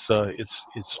 It's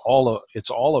it's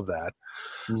all of that.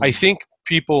 I Mm. think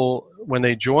people, when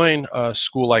they join a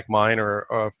school like mine or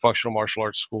a functional martial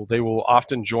arts school, they will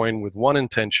often join with one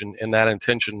intention, and that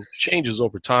intention changes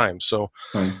over time. So,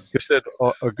 Right. like I said,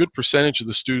 a good percentage of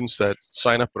the students that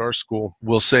sign up at our school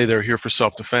will say they're here for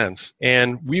self-defense,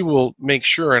 and we will make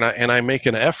sure, and I make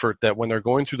an effort that when they're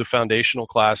going through the foundational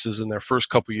classes in their first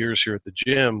couple years here at the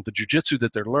gym, the jiu-jitsu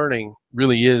that they're learning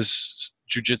really is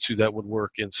jiu-jitsu that would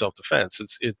work in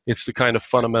self-defense. It's the kind of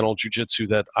fundamental jiu-jitsu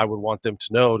that I would want them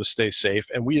to know to stay safe.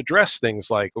 And we address things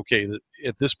like, okay,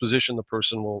 at this position the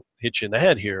person will hit you in the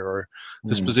head here, or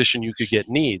this Mm. position you could get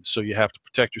kneed, so you have to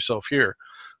protect yourself here.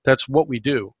 That's what we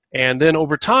do. And then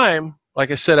over time, like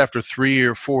I said, after 3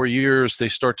 or 4 years, they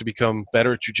start to become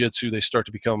better at jiu-jitsu. They start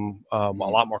to become a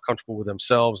lot more comfortable with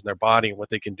themselves and their body and what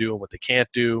they can do and what they can't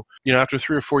do. After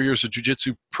 3 or 4 years of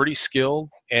jiu-jitsu, pretty skilled.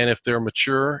 And if they're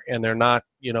mature and they're not,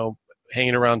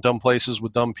 hanging around dumb places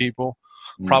with dumb people,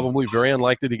 Mm. probably very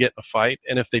unlikely to get in a fight.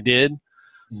 And if they did,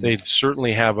 Mm. they'd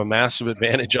certainly have a massive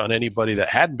advantage on anybody that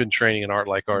hadn't been training an art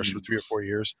like ours for 3 or 4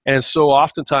 years. And so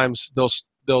oftentimes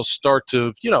they'll start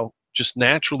to, just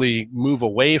naturally move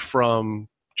away from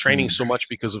training so much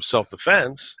because of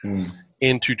self-defense Mm.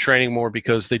 into training more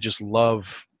because they just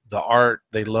love the art.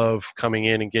 They love coming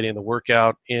in and getting the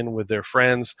workout in with their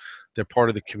friends. They're part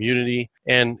of the community.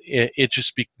 And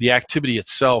the activity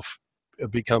itself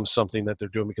becomes something that they're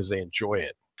doing because they enjoy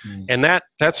it. Mm. And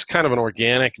that's kind of an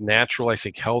organic, natural, I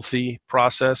think, healthy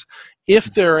process.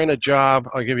 If they're in a job,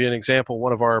 I'll give you an example.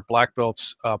 One of our black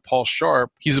belts, Paul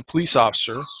Sharp, he's a police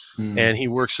officer, and he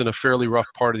works in a fairly rough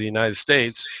part of the United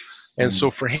States. And so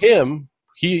for him,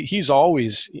 he's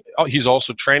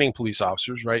also training police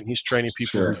officers, right? And he's training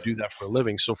people Sure. who do that for a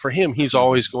living. So for him, he's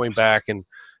always going back, and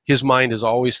his mind is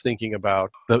always thinking about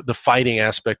the fighting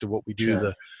aspect of what we do,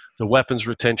 Sure. the weapons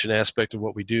retention aspect of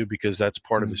what we do, because that's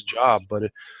part of his job.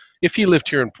 But if he lived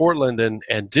here in Portland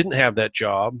and didn't have that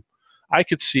job, I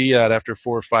could see that after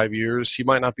 4 or 5 years, he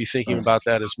might not be thinking about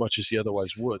that as much as he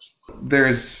otherwise would.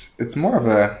 It's more of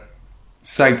a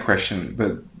side question,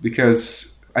 but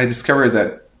because I discovered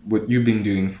that what you've been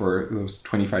doing for those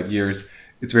 25 years,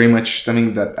 it's very much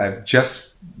something that I've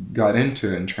just got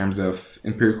into in terms of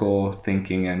empirical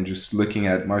thinking and just looking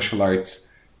at martial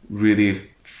arts really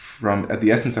at the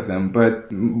essence of them.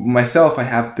 But myself, I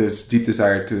have this deep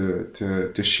desire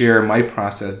to share my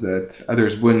process that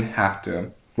others wouldn't have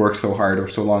to work so hard or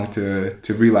so long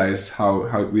to realize how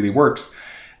it really works.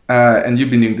 And you've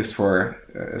been doing this for,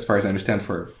 as far as I understand,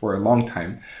 for a long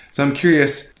time. So I'm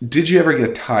curious, did you ever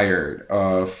get tired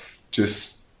of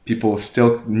just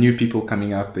new people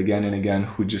coming up again and again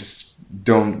who just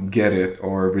don't get it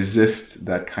or resist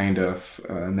that kind of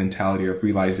mentality of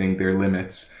realizing their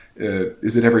limits?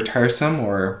 Is it ever tiresome,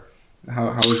 or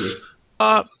how is it?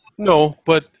 No,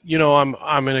 but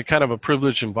I'm in a kind of a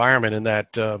privileged environment in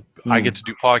that I get to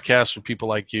do podcasts with people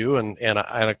like you, and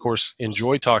of course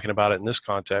enjoy talking about it in this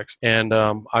context. And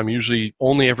I'm usually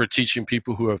only ever teaching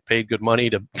people who have paid good money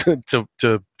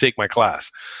to take my class.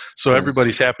 So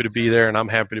everybody's happy to be there, and I'm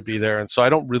happy to be there. And so I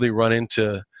don't really run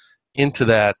into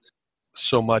that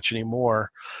so much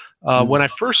anymore. When I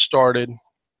first started,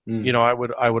 I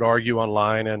would argue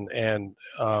online and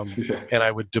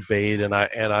I would debate and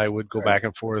I would go back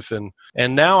and forth,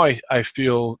 and now I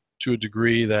feel to a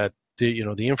degree that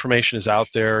the information is out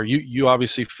there. You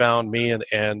obviously found me and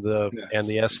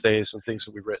the essays and things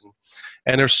that we've written,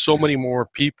 and there's so many more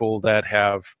people that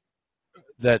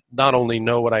not only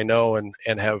know what I know and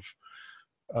have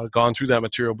gone through that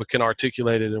material, but can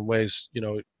articulate it in ways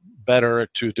better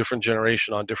to a different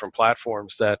generation on different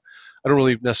platforms, that I don't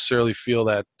really necessarily feel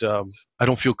that I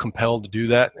don't feel compelled to do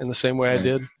that in the same way I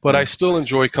did. But I still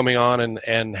enjoy coming on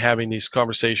and having these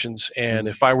conversations. And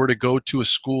if I were to go to a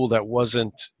school that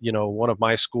wasn't one of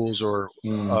my schools or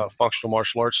a functional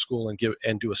martial arts school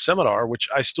and do a seminar, which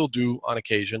I still do on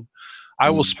occasion, I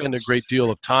will spend a great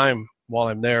deal of time while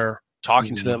I'm there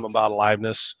talking to them about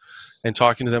aliveness and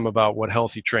talking to them about what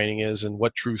healthy training is and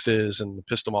what truth is and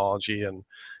epistemology and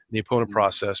the opponent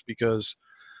process, because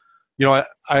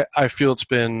I feel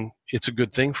it's a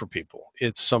good thing for people.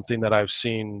 It's something that I've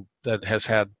seen that has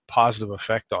had positive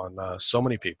effect on so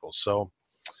many people. So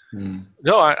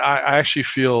no, I actually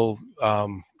feel,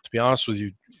 to be honest with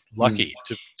you, lucky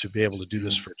to be able to do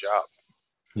this for a job.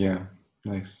 Yeah,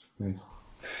 nice.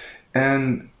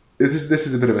 And this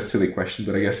is a bit of a silly question,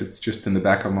 but I guess it's just in the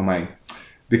back of my mind,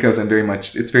 because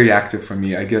it's very active for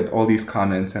me. I get all these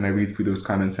comments and I read through those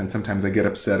comments, and sometimes I get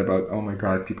upset about, oh my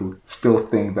God, people still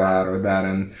think that or that.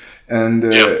 And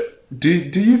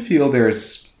do you feel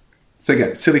so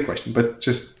again, silly question, but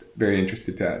just very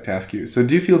interested to ask you. So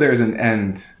do you feel there's an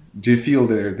end Do you feel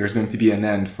there's going to be an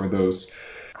end for those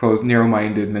closed,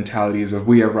 narrow-minded mentalities of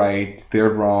we are right, they're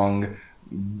wrong,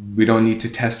 we don't need to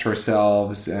test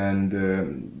ourselves? And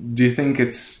do you think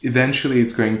it's eventually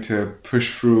it's going to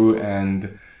push through,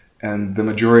 and the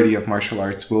majority of martial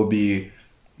arts will be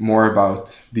more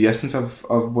about the essence of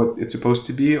what it's supposed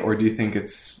to be? Or do you think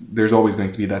there's always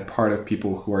going to be that part of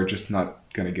people who are just not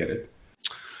going to get it?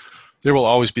 There will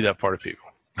always be that part of people.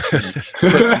 But,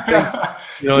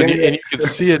 and you can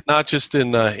see it not just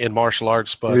in martial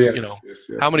arts, but yes.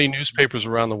 How many newspapers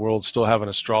around the world still have an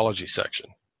astrology section?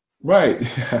 Right.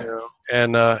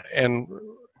 And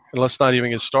let's not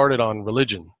even get started on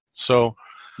religion. So,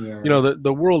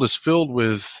 the world is filled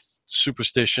with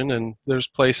superstition, and there's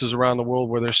places around the world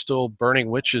where they're still burning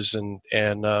witches and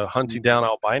hunting down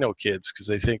albino kids because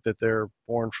they think that they're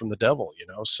born from the devil.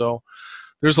 So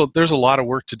there's a lot of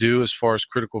work to do as far as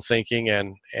critical thinking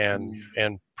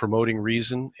and promoting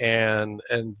reason, and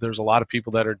there's a lot of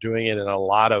people that are doing it in a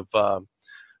lot of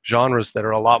genres that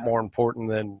are a lot more important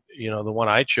than the one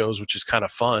I chose, which is kind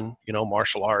of fun,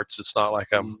 martial arts. It's not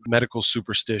like a medical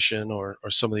superstition or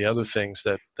some of the other things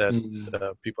that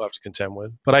people have to contend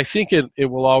with. But I think it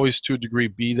will always to a degree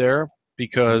be there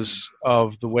because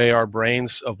of the way our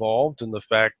brains evolved and the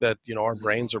fact that our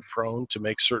brains are prone to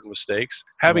make certain mistakes.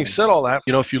 Having said all that,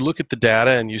 if you look at the data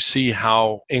and you see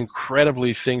how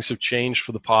incredibly things have changed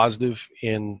for the positive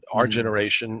in our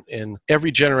generation, in every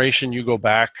generation you go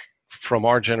back from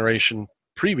our generation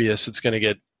previous, it's going to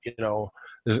get,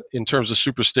 in terms of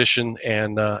superstition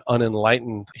and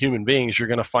unenlightened human beings, you're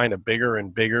going to find a bigger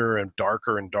and bigger and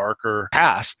darker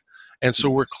past. And so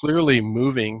we're clearly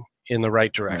moving in the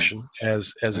right direction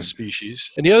as a species.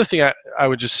 And the other thing I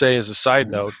would just say as a side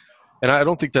note, and I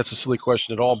don't think that's a silly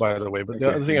question at all, by the way, but the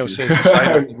other thing I would say as a side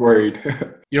note, I was worried.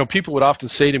 People would often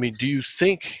say to me, do you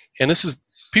think, and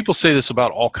people say this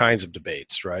about all kinds of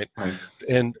debates, right?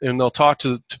 And they'll talk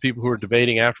to people who are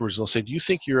debating afterwards. They'll say, do you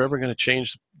think you're ever going to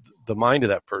change the mind of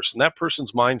that person? That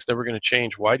person's mind's never going to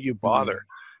change. Why do you bother?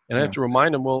 And I have to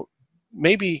remind them, well,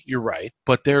 maybe you're right,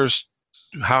 but there's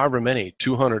however many,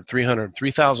 200, 300,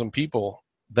 3,000 people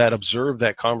that observe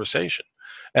that conversation.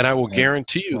 And I will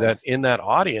guarantee you that in that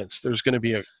audience, there's going to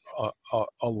be a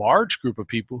large group of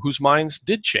people whose minds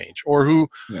did change, or who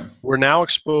were now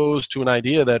exposed to an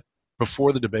idea that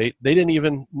before the debate they didn't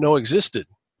even know existed.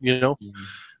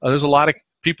 There's a lot of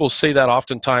people say that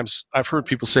oftentimes. I've heard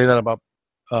people say that about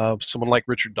someone like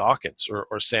Richard Dawkins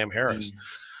or Sam Harris.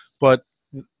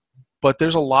 But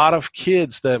there's a lot of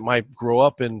kids that might grow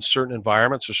up in certain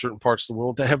environments or certain parts of the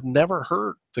world that have never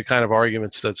heard the kind of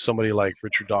arguments that somebody like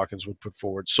Richard Dawkins would put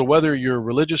forward. So whether you're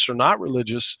religious or not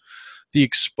religious, the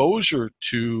exposure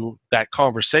to that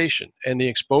conversation and the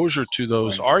exposure to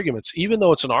those arguments, even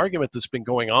though it's an argument that's been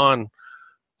going on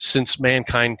since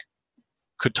mankind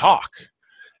could talk,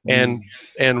 and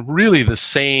really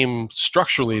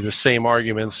structurally the same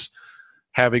arguments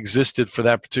have existed for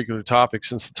that particular topic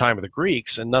since the time of the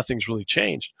Greeks, and nothing's really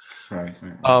changed.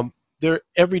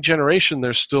 Every generation,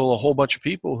 there's still a whole bunch of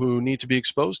people who need to be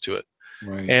exposed to it.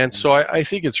 And so I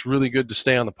think it's really good to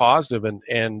stay on the positive.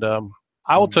 And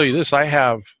I will tell you this, I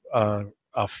have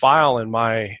a file in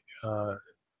my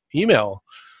email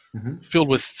filled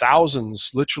with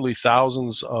literally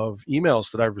thousands of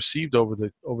emails that I've received over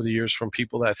the years from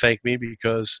people that thank me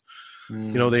because,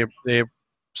 they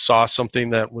saw something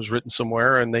that was written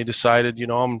somewhere and they decided,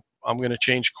 I'm going to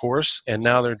change course, and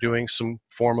now they're doing some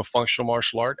form of functional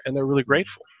martial art and they're really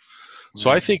grateful. So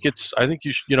I think you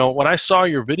should, when I saw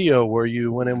your video where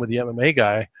you went in with the MMA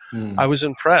guy, I was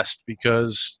impressed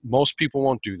because most people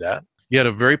won't do that. You had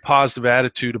a very positive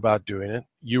attitude about doing it.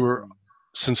 You were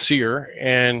sincere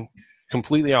and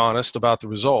completely honest about the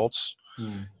results.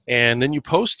 And then you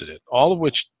posted it, all of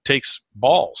which takes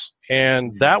balls,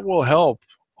 and that will help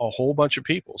a whole bunch of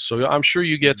people. So I'm sure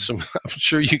you get some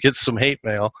hate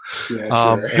mail and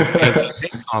some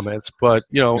hate comments, but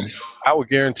I would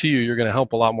guarantee you're going to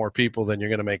help a lot more people than you're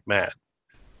going to make mad.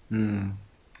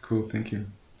 Cool. Thank you.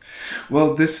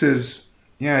 Well, this is,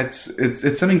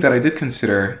 it's something that I did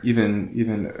consider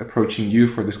even approaching you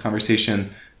for this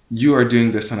conversation. You are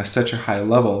doing this on such a high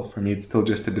level. For me, it's still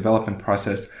just a development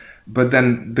process. But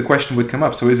then the question would come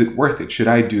up, so is it worth it? Should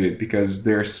I do it? Because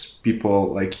there's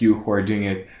people like you who are doing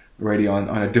it already on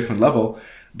a different level.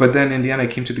 But then in the end, I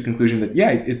came to the conclusion that,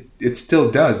 it still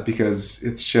does, because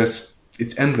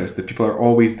it's endless. The people are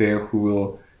always there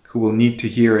who will need to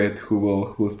hear it, who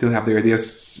will still have their ideas.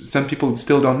 Some people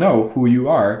still don't know who you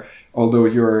are, although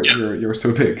you're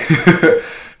so big.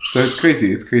 So it's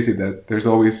crazy. It's crazy that there's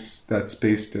always that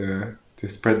space to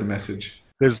spread the message.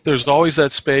 There's always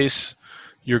that space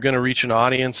you're going to reach an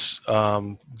audience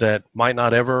that might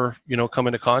not ever, come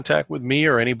into contact with me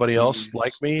or anybody else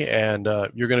like me, and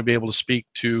you're going to be able to speak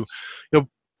to,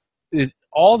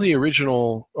 all the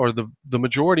original, or the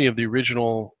majority of the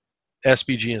original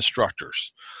SBG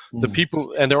instructors, the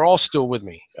people, and they're all still with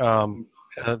me.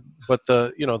 But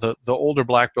the older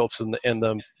black belts and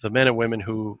the men and women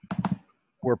who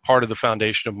were part of the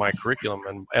foundation of my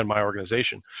curriculum and my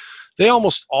organization, they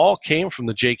almost all came from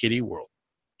the JKD world.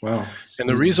 Wow. And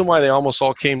the reason why they almost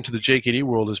all came to the JKD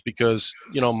world is because,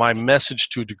 my message,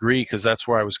 to a degree, because that's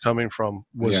where I was coming from,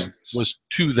 was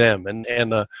to them, and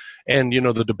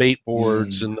the debate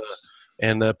boards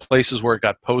and the places where it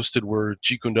got posted were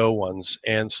Jeet Kune Do ones.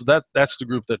 And so that's the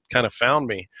group that kind of found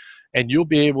me. And you'll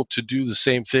be able to do the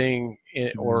same thing,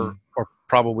 or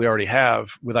probably already have,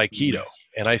 with Aikido.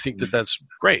 And I think that's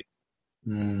great.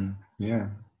 Yeah.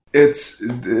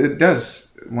 It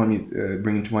does want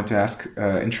to ask,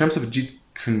 in terms of Jeet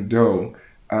Kune Do,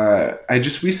 I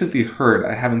just recently heard,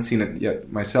 I haven't seen it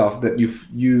yet myself, that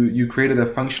you created a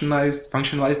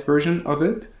functionalized version of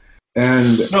it.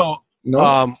 And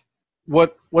no.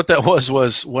 What that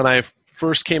was when I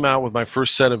first came out with my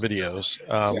first set of videos,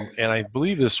 and I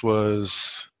believe this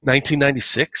was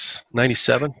 1996,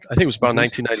 97. I think it was about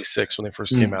 1996 when they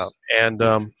first came out, and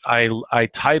I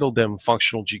titled them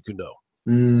Functional Jeet Kune Do.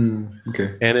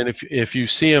 Okay. And then if you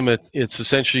see them, it's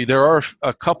essentially, there are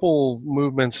a couple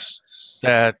movements,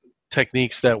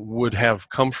 techniques that would have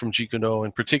come from Jeet Kune Do,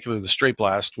 in particular the straight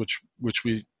blast, which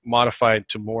we modified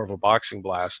to more of a boxing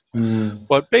blast.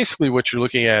 But basically what you're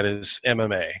looking at is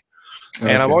MMA.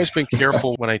 Okay. And I've always been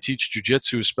careful when I teach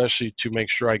jiu-jitsu, especially, to make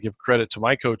sure I give credit to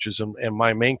my coaches. And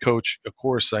my main coach, of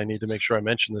course, I need to make sure I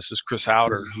mention this, is Chris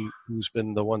Howder, who's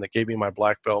been the one that gave me my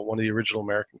black belt, one of the original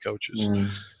American coaches.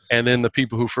 And then the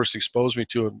people who first exposed me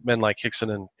to it, men like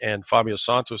Rickson and Fabio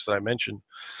Santos that I mentioned.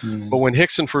 But when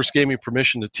Rickson first gave me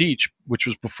permission to teach, which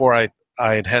was before I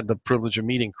had the privilege of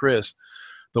meeting Chris,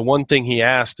 the one thing he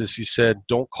asked is, he said,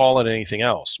 don't call it anything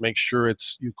else. Make sure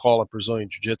you call it Brazilian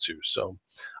Jiu-Jitsu. So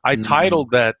I titled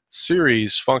that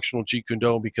series Functional Jeet Kune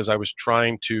Do because I was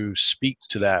trying to speak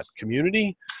to that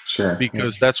community. Sure.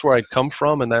 Because that's where I'd come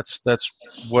from, and that's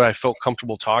what I felt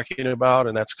comfortable talking about,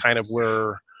 and that's kind of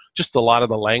where just a lot of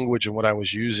the language and what I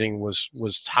was using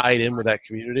was tied in with that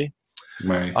community.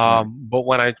 Right. But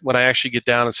when I actually get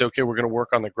down and say, okay, we're going to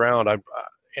work on the ground,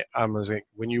 I'm saying,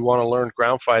 when you want to learn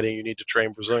ground fighting, you need to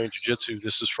train Brazilian Jiu-Jitsu.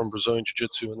 This is from Brazilian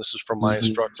Jiu-Jitsu, and this is from my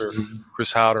instructor,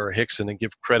 Chris Howder or Rickson, and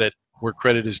give credit where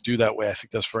credit is due that way. I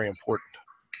think that's very important.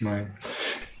 Right.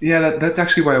 Yeah, that's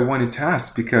actually why I wanted to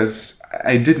ask, because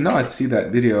I did not see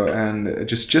that video, and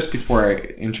just before I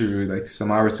interviewed, like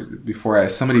some hours before,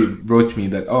 somebody wrote me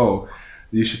that, oh,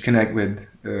 you should connect with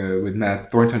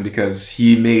Matt Thornton because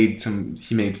he made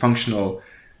functional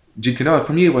Jeet Kune Do.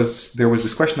 For me, there was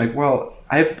this question like, well,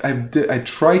 I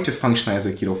tried to functionalize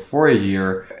Aikido for a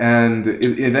year, and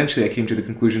eventually I came to the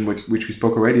conclusion, which we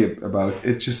spoke already about.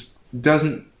 It just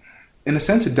doesn't, in a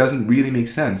sense, it doesn't really make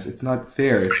sense. It's not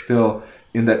fair. It's still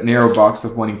in that narrow box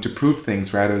of wanting to prove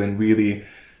things rather than really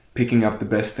picking up the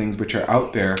best things which are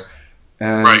out there.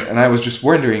 And and I was just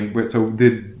wondering, so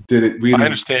did it really? I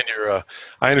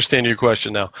understand your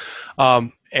question now,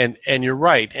 and you're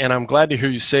right, and I'm glad to hear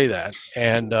you say that,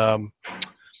 and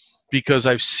because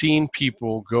I've seen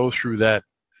people go through that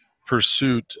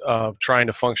pursuit of trying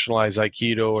to functionalize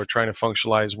Aikido or trying to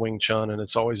functionalize Wing Chun, and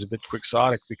it's always a bit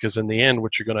quixotic, because in the end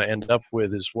what you're going to end up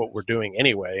with is what we're doing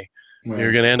anyway.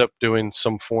 You're going to end up doing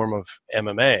some form of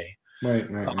MMA. Right.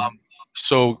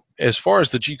 So as far as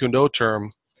the Jeet Kune Do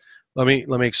term, let me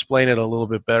explain it a little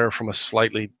bit better in a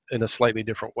slightly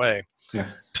different way. Yeah.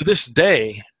 To this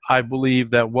day, I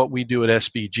believe that what we do at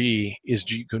SBG is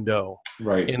Jeet Kune Do,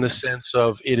 in the sense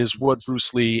of it is what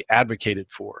Bruce Lee advocated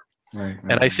for. Right.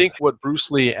 And I think what Bruce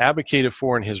Lee advocated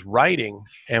for in his writing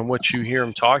and what you hear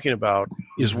him talking about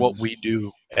is what we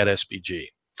do at SBG.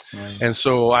 Right. And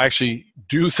so I actually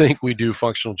do think we do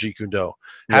functional Jeet Kune Do.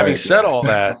 Having said all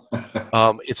that,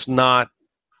 it's not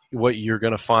what you're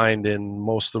going to find in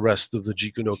most of the rest of the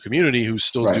Jeet Kune Do community, who's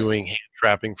still doing hand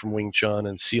trapping from Wing Chun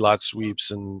and silat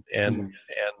sweeps and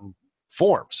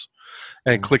forms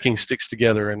and clicking sticks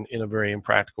together in a very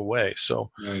impractical way. So,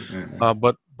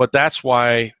 but that's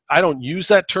why I don't use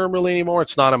that term really anymore.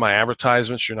 It's not in my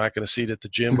advertisements. You're not going to see it at the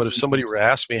gym. But if somebody were to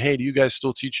ask me, hey, do you guys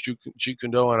still teach Jeet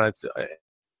Kune Do? And I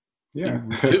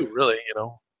do, really,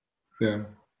 Yeah,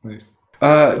 nice.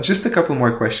 Just a couple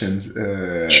more questions.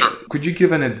 Sure. Could you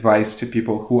give an advice to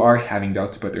people who are having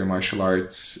doubts about their martial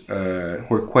arts, who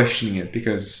are questioning it?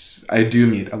 Because I do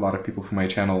meet a lot of people from my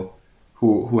channel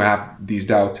who have these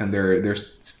doubts, and they're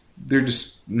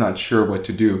just not sure what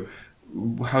to do.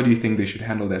 how do you think they should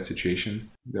handle that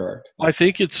situation? Their art. I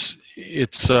think it's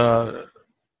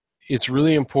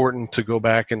really important to go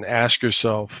back and ask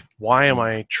yourself, why am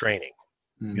I training?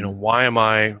 Why am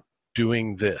I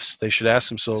doing this? They should ask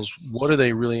themselves, what are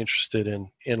they really interested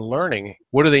in learning?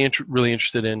 What are they really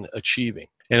interested in achieving?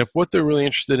 And if what they're really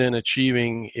interested in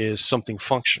achieving is something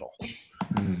functional,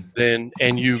 then,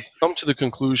 and you come to the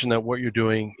conclusion that what you're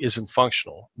doing isn't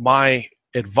functional, my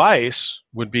advice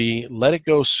would be let it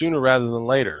go sooner rather than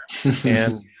later.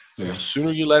 And the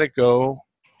sooner you let it go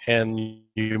and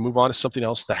you move on to something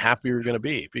else, the happier you're going to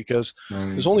be, because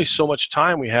there's only so much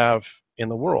time we have in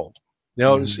the world.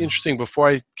 Now, it was interesting,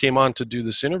 before I came on to do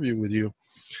this interview with you,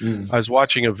 I was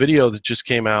watching a video that just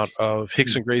came out of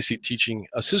Rickson Gracie teaching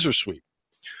a scissor sweep.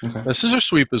 Okay. A scissor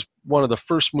sweep is one of the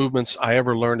first movements I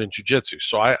ever learned in jiu-jitsu.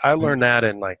 So I learned that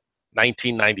in like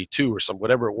 1992 or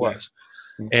whatever it was.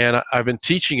 And I've been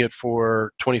teaching it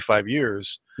for 25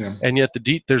 years. And yet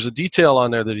there's a detail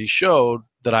on there that he showed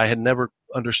that I had never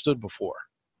understood before.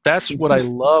 That's what I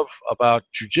love about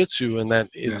jiu-jitsu, and that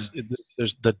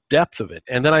there's the depth of it.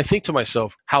 And then I think to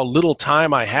myself, how little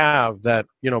time I have, that,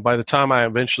 by the time I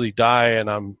eventually die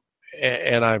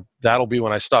that'll be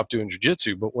when I stop doing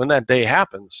jiu-jitsu. But when that day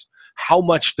happens, how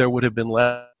much there would have been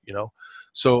left,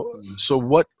 So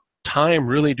what time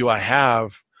really do I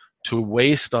have to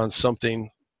waste on something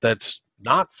that's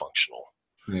not functional?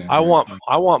 I want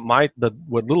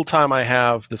what little time I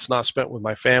have that's not spent with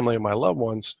my family and my loved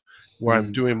ones, where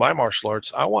I'm doing my martial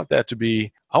arts. I want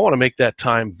to make that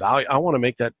time value. I want to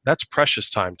make that's precious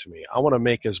time to me. I want to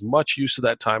make as much use of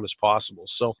that time as possible.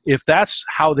 So if that's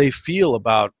how they feel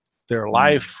about their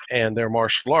life and their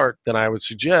martial art, then I would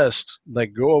suggest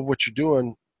let go of what you're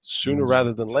doing sooner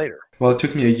rather than later. Well, it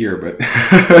took me a year, but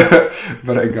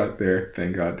but I got there,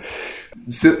 thank God.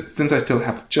 Since I still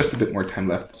have just a bit more time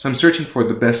left, so I'm searching for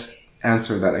the best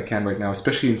answer that I can right now,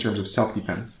 especially in terms of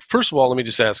self-defense. First of all, let me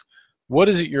just ask, what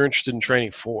is it you're interested in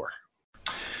training for?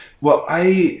 Well,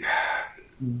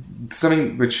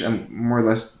 something which I'm more or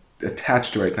less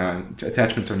attached to right now.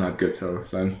 Attachments are not good, so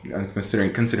I'm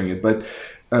considering it. But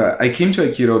I came to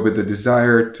Aikido with the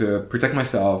desire to protect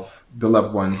myself, the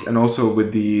loved ones, and also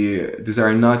with the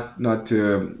desire not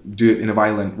to do it in a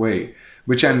violent way,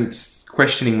 which I'm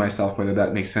questioning myself whether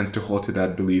that makes sense to hold to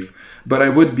that belief. But I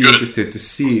would be interested to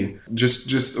see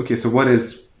okay, so what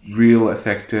is real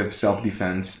effective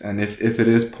self-defense, and if it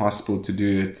is possible to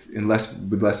do it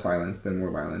with less violence than more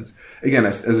violence. Again,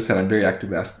 as I said, I'm very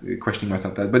actively questioning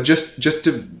myself that, but just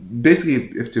to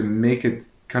basically, if to make it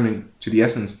coming to the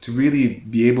essence, to really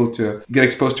be able to get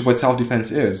exposed to what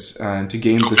self-defense is and to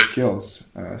gain the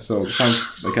skills. So it sounds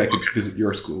like I could visit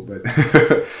your school, but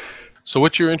So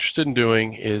what you're interested in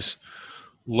doing is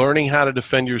learning how to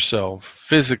defend yourself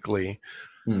physically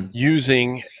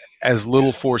using as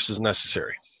little force as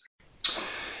necessary.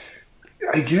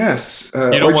 I guess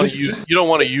you don't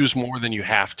want to use more than you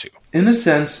have to, in a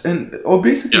sense,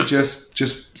 basically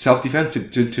just self-defense,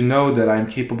 to know that I'm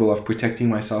capable of protecting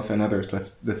myself and others.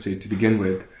 Let's say, to begin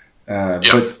with, but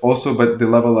the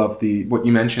level of what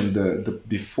you mentioned, the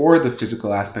before the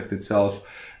physical aspect itself,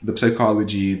 the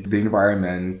psychology, the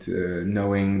environment,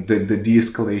 knowing the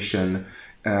de-escalation,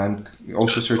 and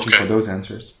also searching for those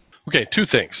answers. Okay, two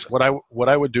things. What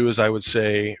I would do is I would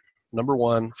say, number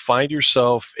one, find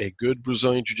yourself a good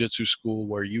Brazilian Jiu-Jitsu school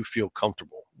where you feel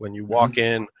comfortable. When you walk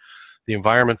in, the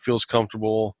environment feels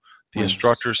comfortable. The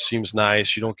instructor seems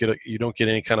nice. You don't get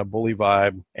any kind of bully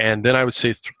vibe. And then I would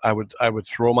say I would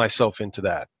throw myself into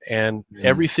that. And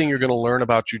everything you're going to learn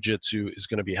about Jiu-Jitsu is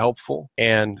going to be helpful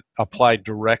and applied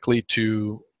directly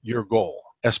to your goal.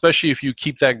 Especially if you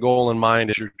keep that goal in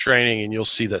mind as you're training, and you'll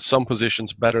see that some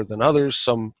positions better than others,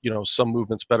 some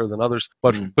movements better than others,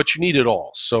 but you need it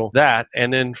all. So that,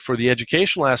 and then for the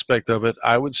educational aspect of it,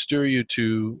 I would steer you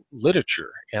to literature,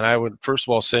 and I would first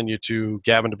of all send you to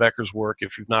Gavin de Becker's work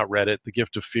if you've not read it, The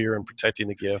Gift of Fear and Protecting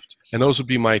the Gift, and those would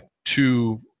be my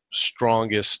two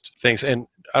strongest things. And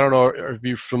I don't know, are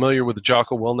you familiar with the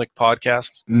Jocko Willink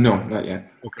podcast? No, not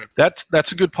yet. Okay.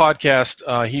 That's a good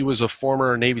podcast. He was a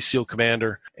former Navy SEAL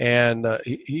commander, and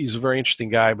he's a very interesting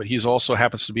guy, but he's also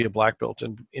happens to be a black belt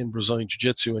in Brazilian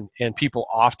Jiu-Jitsu, and people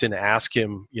often ask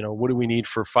him, what do we need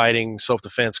for fighting,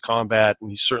 self-defense, combat? And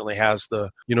he certainly has the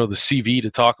CV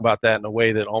to talk about that in a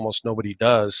way that almost nobody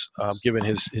does, given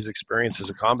his experience as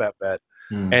a combat vet.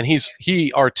 And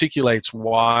he articulates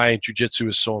why jiu-jitsu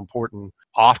is so important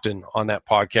often on that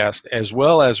podcast, as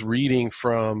well as reading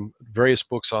from various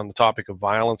books on the topic of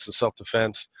violence and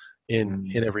self-defense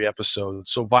in every episode.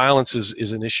 So violence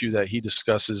is an issue that he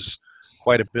discusses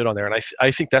quite a bit on there, and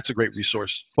I think that's a great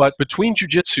resource. But between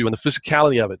jiu-jitsu and the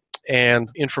physicality of it and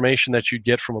information that you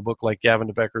get from a book like Gavin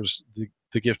de Becker's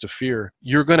The Gift of Fear,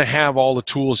 you're going to have all the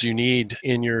tools you need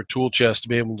in your tool chest to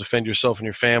be able to defend yourself and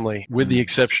your family, with the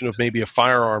exception of maybe a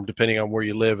firearm, depending on where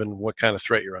you live and what kind of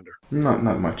threat you're under. Not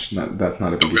much. That's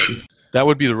not a big issue. That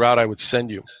would be the route I would send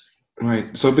you.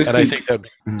 Right. So basically, and I think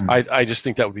that I just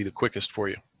think that would be the quickest for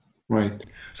you. Right.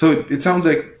 So it sounds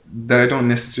like that I don't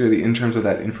necessarily, in terms of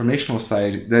that informational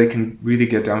side, that I can really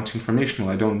get down to informational.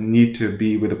 I don't need to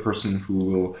be with a person who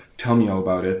will tell me all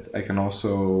about it. I can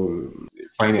also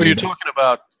find when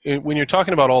you're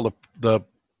talking about all the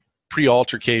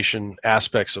pre-altercation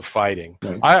aspects of fighting,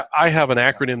 right. I have an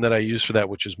acronym that I use for that,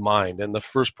 which is MIND. And the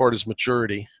first part is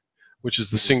maturity, which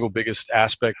is the single biggest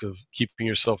aspect of keeping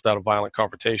yourself out of violent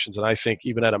confrontations. And I think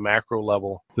even at a macro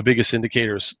level, the biggest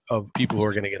indicators of people who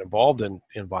are going to get involved in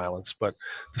violence. But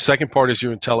the second part is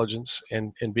your intelligence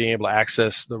and being able to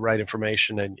access the right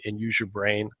information and use your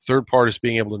brain. Third part is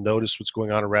being able to notice what's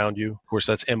going on around you. Of course,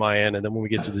 that's MIN. And then when we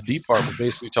get to the D part, we're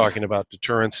basically talking about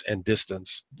deterrence and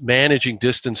distance. Managing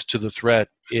distance to the threat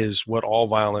is what all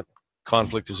violent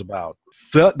conflict is about.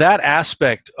 That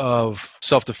aspect of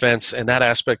self-defense and that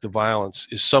aspect of violence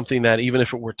is something that even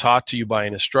if it were taught to you by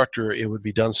an instructor, it would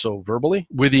be done so verbally,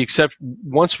 with the exception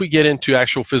once we get into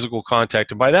actual physical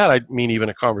contact. And by that, I mean even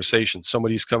a conversation.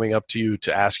 Somebody's coming up to you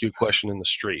to ask you a question in the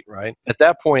street, right? At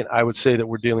that point, I would say that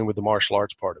we're dealing with the martial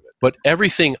arts part of it. But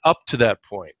everything up to that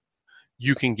point,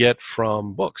 you can get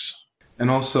from books. And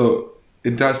also,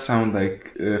 it does sound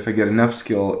like if I get enough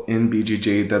skill in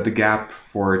BJJ, that the gap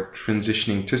for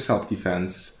transitioning to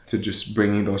self-defense, to just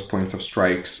bringing those points of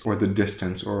strikes or the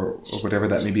distance or whatever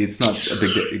that may be, it's not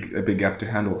a big gap to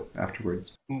handle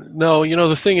afterwards. No,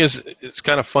 the thing is, it's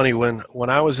kind of funny when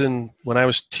I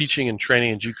was teaching and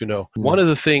training in Jeet Kune Do, one of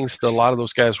the things that a lot of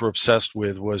those guys were obsessed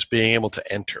with was being able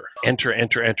to enter,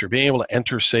 being able to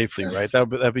enter safely, right?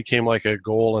 That became like a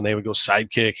goal, and they would go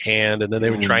sidekick, hand, and then they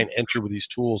would try and enter with these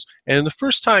tools. And the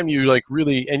first time you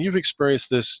really, and you've experienced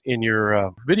this in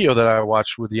your video that I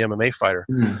watched with the MMA fighter,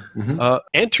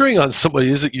 entering on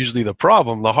somebody isn't usually the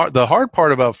problem. The hard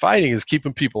part about fighting is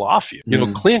keeping people off you.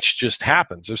 Clinch just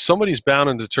happens. If somebody's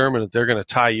bound and determined that they're going to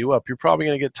tie you up, you're probably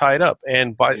going to get tied up.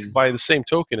 And by the same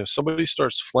token, if somebody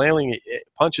starts flailing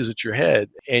punches at your head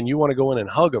and you want to go in and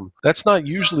hug them, that's not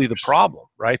usually the problem,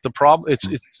 right? The problem,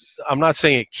 I'm not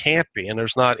saying it can't be, and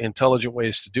there's not intelligent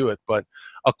ways to do it, but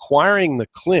acquiring the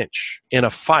clinch in a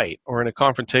fight or in a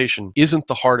confrontation isn't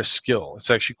the hardest skill. It's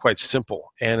actually quite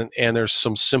simple, and there's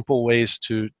some simple ways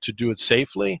to do it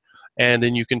safely, and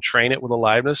then you can train it with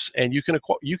aliveness, and you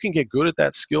can get good at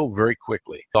that skill very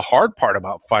quickly. The hard part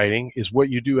about fighting is what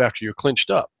you do after you're clinched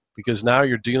up, because now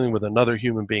you're dealing with another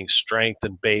human being's strength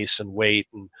and base and weight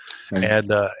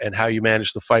and how you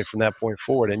manage the fight from that point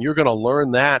forward. And you're going to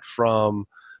learn that from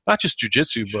not just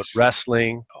jiu-jitsu, but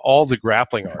wrestling, all the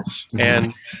grappling arts.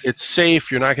 And it's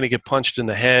safe. You're not going to get punched in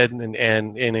the head and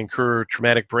incur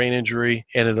traumatic brain injury.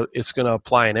 And it's going to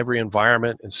apply in every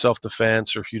environment, in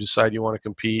self-defense, or if you decide you want to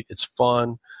compete. It's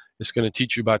fun. It's going to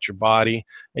teach you about your body.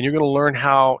 And you're going to learn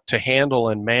how to handle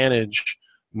and manage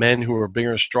men who are bigger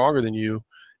and stronger than you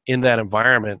in that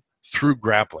environment through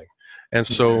grappling. And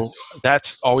so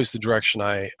that's always the direction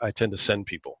I tend to send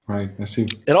people. Right, I see.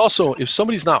 And also, if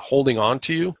somebody's not holding on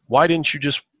to you, why didn't you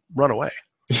just run away?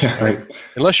 Yeah, right.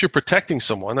 Unless you're protecting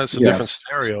someone, that's a different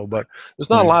scenario. But there's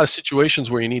not a lot of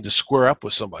situations where you need to square up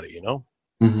with somebody,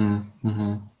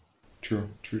 True.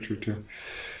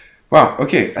 Wow,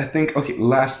 okay,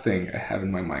 last thing I have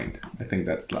in my mind. I think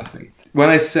that's the last thing. When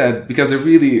I said, because I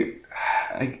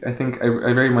think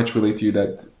I very much relate to you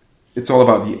that it's all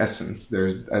about the essence.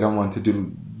 I don't want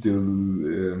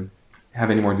to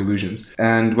have any more delusions.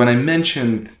 And when I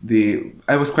mentioned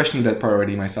I was questioning that part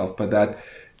already myself, but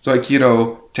so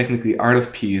Aikido, technically art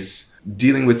of peace,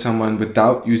 dealing with someone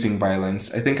without using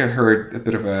violence. I think I heard a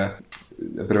bit of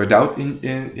a doubt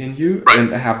in you, right.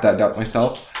 And I have that doubt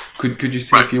myself. Could you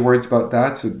say a few words about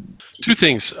that? So, two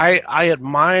things. I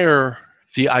admire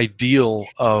the ideal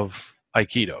of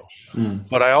Aikido,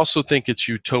 but I also think it's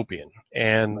utopian.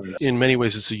 And in many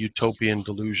ways, it's a utopian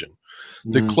delusion.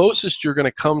 The closest you're going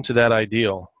to come to that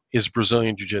ideal is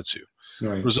Brazilian Jiu-Jitsu.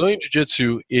 Right. Brazilian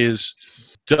Jiu-Jitsu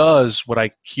does what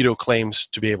Aikido claims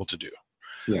to be able to do.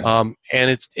 Yeah.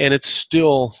 And it's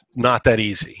still not that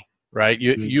easy, right?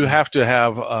 You have to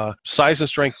have size and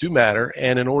strength do matter,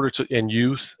 and and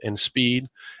youth and speed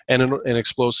and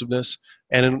explosiveness,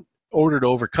 and in order to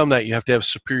overcome that, you have to have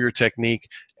superior technique,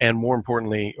 and more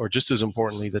importantly, or just as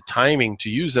importantly, the timing to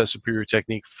use that superior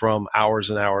technique from hours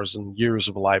and hours and years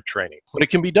of live training. But it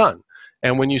can be done.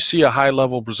 And when you see a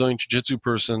high-level Brazilian Jiu-Jitsu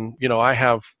person, I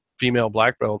have female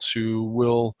black belts who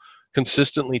will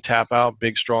consistently tap out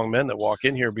big, strong men that walk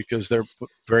in here because they're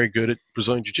very good at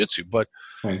Brazilian Jiu-Jitsu. But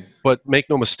make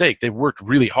no mistake, they've worked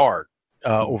really hard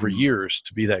over years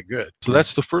to be that good. So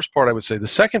that's the first part I would say. The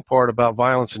second part about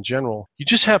violence in general, you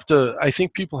just have to, I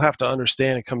think people have to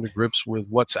understand and come to grips with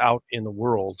what's out in the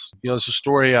world. There's a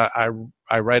story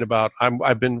I write about. I'm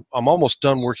almost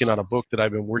done working on a book that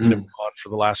I've been working on for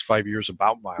the last 5 years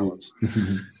about violence.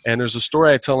 And there's a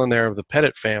story I tell in there of the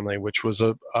Pettit family, which was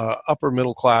a upper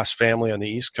middle class family on the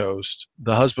East Coast.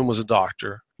 The husband was a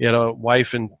doctor. He had a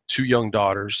wife and 2 young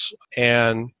daughters.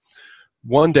 And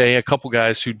one day, a couple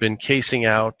guys who'd been casing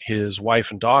out his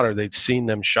wife and daughter, they'd seen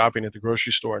them shopping at the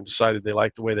grocery store and decided they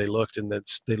liked the way they looked and that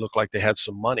they looked like they had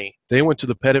some money. They went to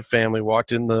the Pettit family,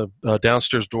 walked in the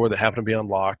downstairs door that happened to be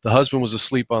unlocked. The husband was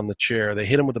asleep on the chair. They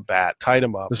hit him with a bat, tied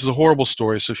him up. This is a horrible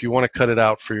story, so if you want to cut it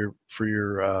out for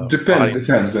your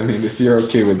depends. I mean, if you're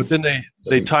okay with. But then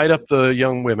they tied up the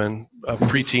young women,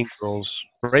 preteen girls,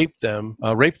 raped them,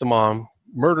 raped the mom,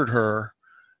 murdered her,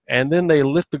 and then they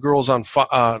lit the girls on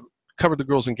fire. Covered the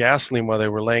girls in gasoline while they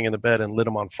were laying in the bed and lit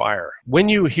them on fire. When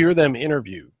you hear them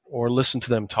interviewed or listen to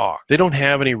them talk, they don't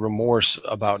have any remorse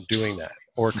about doing that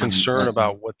or concern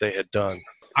about what they had done.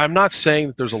 I'm not saying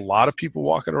that there's a lot of people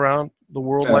walking around the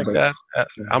world like that.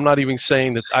 I'm not even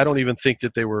saying that. I don't even think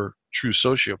that they were true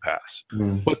sociopaths.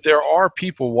 But there are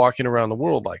people walking around the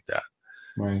world like that.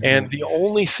 And the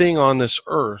only thing on this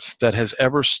earth that has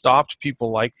ever stopped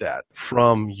people like that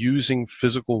from using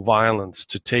physical violence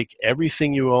to take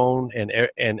everything you own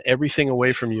and everything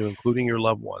away from you, including your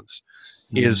loved ones,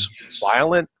 is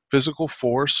violent physical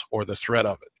force or the threat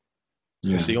of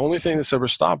it. It's the only thing that's ever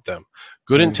stopped them.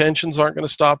 Good intentions aren't going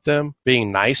to stop them.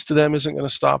 Being nice to them isn't going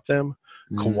to stop them.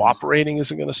 Cooperating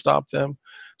isn't going to stop them.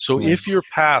 So if your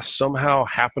past somehow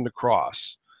happened to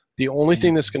cross, the only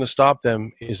thing that's going to stop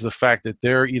them is the fact that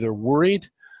they're either worried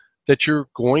that you're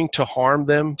going to harm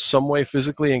them some way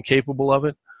physically and capable of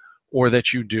it, or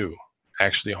that you do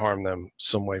actually harm them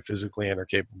some way physically and are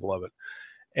capable of it.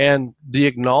 And the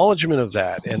acknowledgement of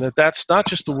that, and that's not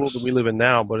just the world that we live in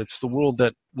now, but it's the world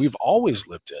that we've always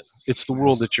lived in. It's the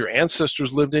world that your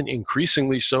ancestors lived in,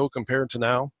 increasingly so compared to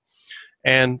now.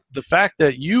 And the fact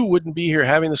that you wouldn't be here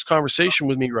having this conversation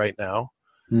with me right now,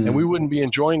 and we wouldn't be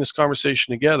enjoying this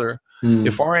conversation together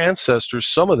if our ancestors,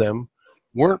 some of them,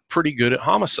 weren't pretty good at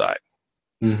homicide.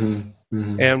 And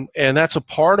that's a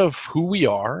part of who we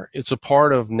are. It's a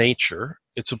part of nature.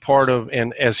 It's a part of,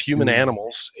 and as human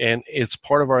animals, and it's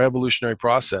part of our evolutionary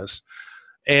process.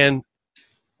 And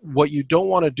what you don't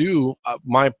want to do,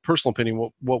 my personal opinion,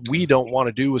 what we don't want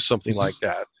to do with something like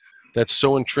that, that's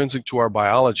so intrinsic to our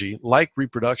biology, like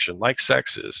reproduction, like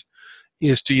sex is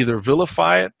to either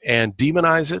vilify it and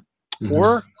demonize it,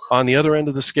 or on the other end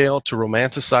of the scale, to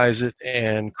romanticize it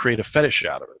and create a fetish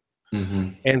out of it.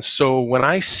 And so when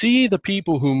I see the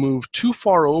people who move too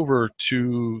far over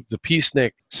to the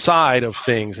peacenik side of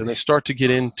things and they start to get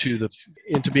into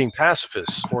being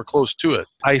pacifists or close to it,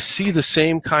 I see the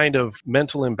same kind of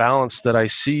mental imbalance that I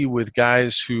see with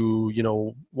guys who,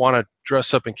 want to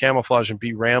dress up in camouflage and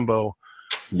be Rambo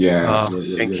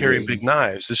and carry big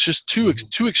knives. It's just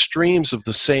two extremes of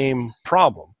the same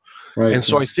problem. And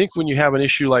so I think when you have an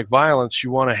issue like violence,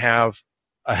 you want to have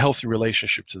a healthy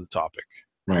relationship to the topic.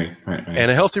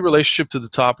 And a healthy relationship to the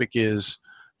topic is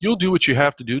you'll do what you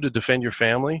have to do to defend your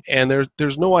family, and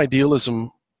there's no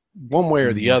idealism one way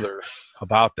or the other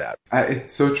about that.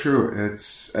 It's so true.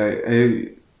 It's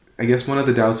I guess one of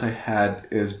the doubts I had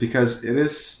is because it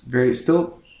is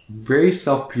still very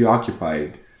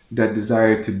self-preoccupied, that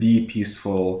desire to be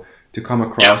peaceful, to come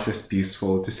across as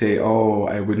peaceful, to say, oh,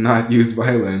 I would not use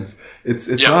violence. It's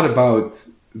not about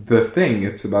the thing,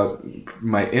 it's about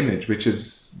my image, which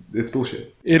is, it's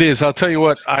bullshit. It is. I'll tell you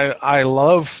what, I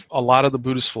love a lot of the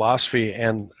Buddhist philosophy,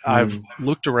 and I've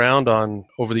looked around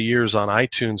over the years on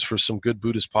iTunes for some good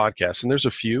Buddhist podcasts, and there's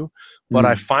a few, but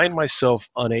I find myself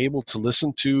unable to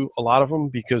listen to a lot of them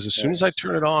because as soon as I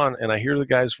turn it on and I hear the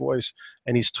guy's voice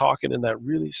and he's talking in that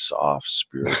really soft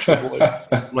spiritual voice,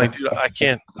 I'm like, dude, I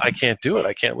can't do it.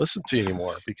 I can't listen to you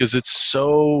anymore because it's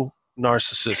so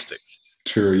narcissistic.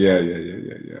 True. Yeah.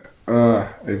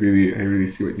 I really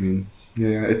see what you mean.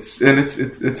 Yeah. It's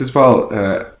as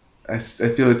well. I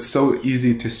feel it's so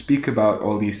easy to speak about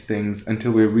all these things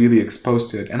until we're really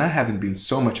exposed to it. And I haven't been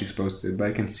so much exposed to it, but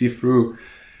I can see through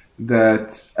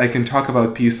that. I can talk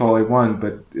about peace all I want,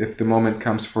 but if the moment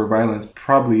comes for violence,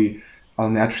 probably I'll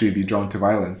naturally be drawn to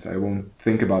violence. I won't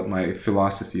think about my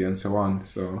philosophy and so on.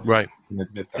 So right.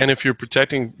 And if you're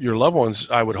protecting your loved ones,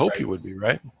 I would hope you would be,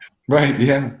 right? Right.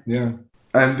 Yeah.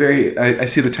 I'm very. I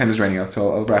see the time is running out,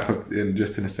 so I'll wrap up in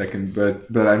just in a second. But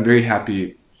I'm very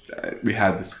happy we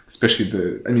had this, especially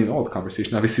the. I mean, all the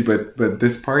conversation, obviously, but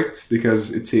this part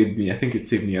because it saved me. I think it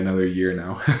saved me another year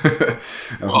now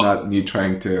of Well, not me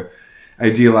trying to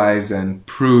idealize and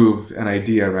prove an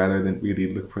idea rather than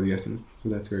really look for the essence. So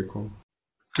that's very cool.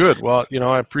 good. Well,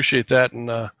 I appreciate that, and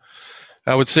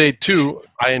I would say too,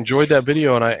 I enjoyed that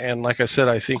video, and like I said,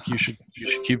 I think you should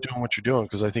keep doing what you're doing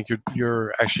because I think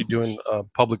you're actually doing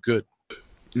public good.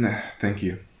 Nah, thank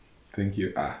you, thank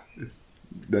you.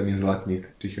 That means a lot to me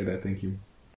to hear that. Thank you.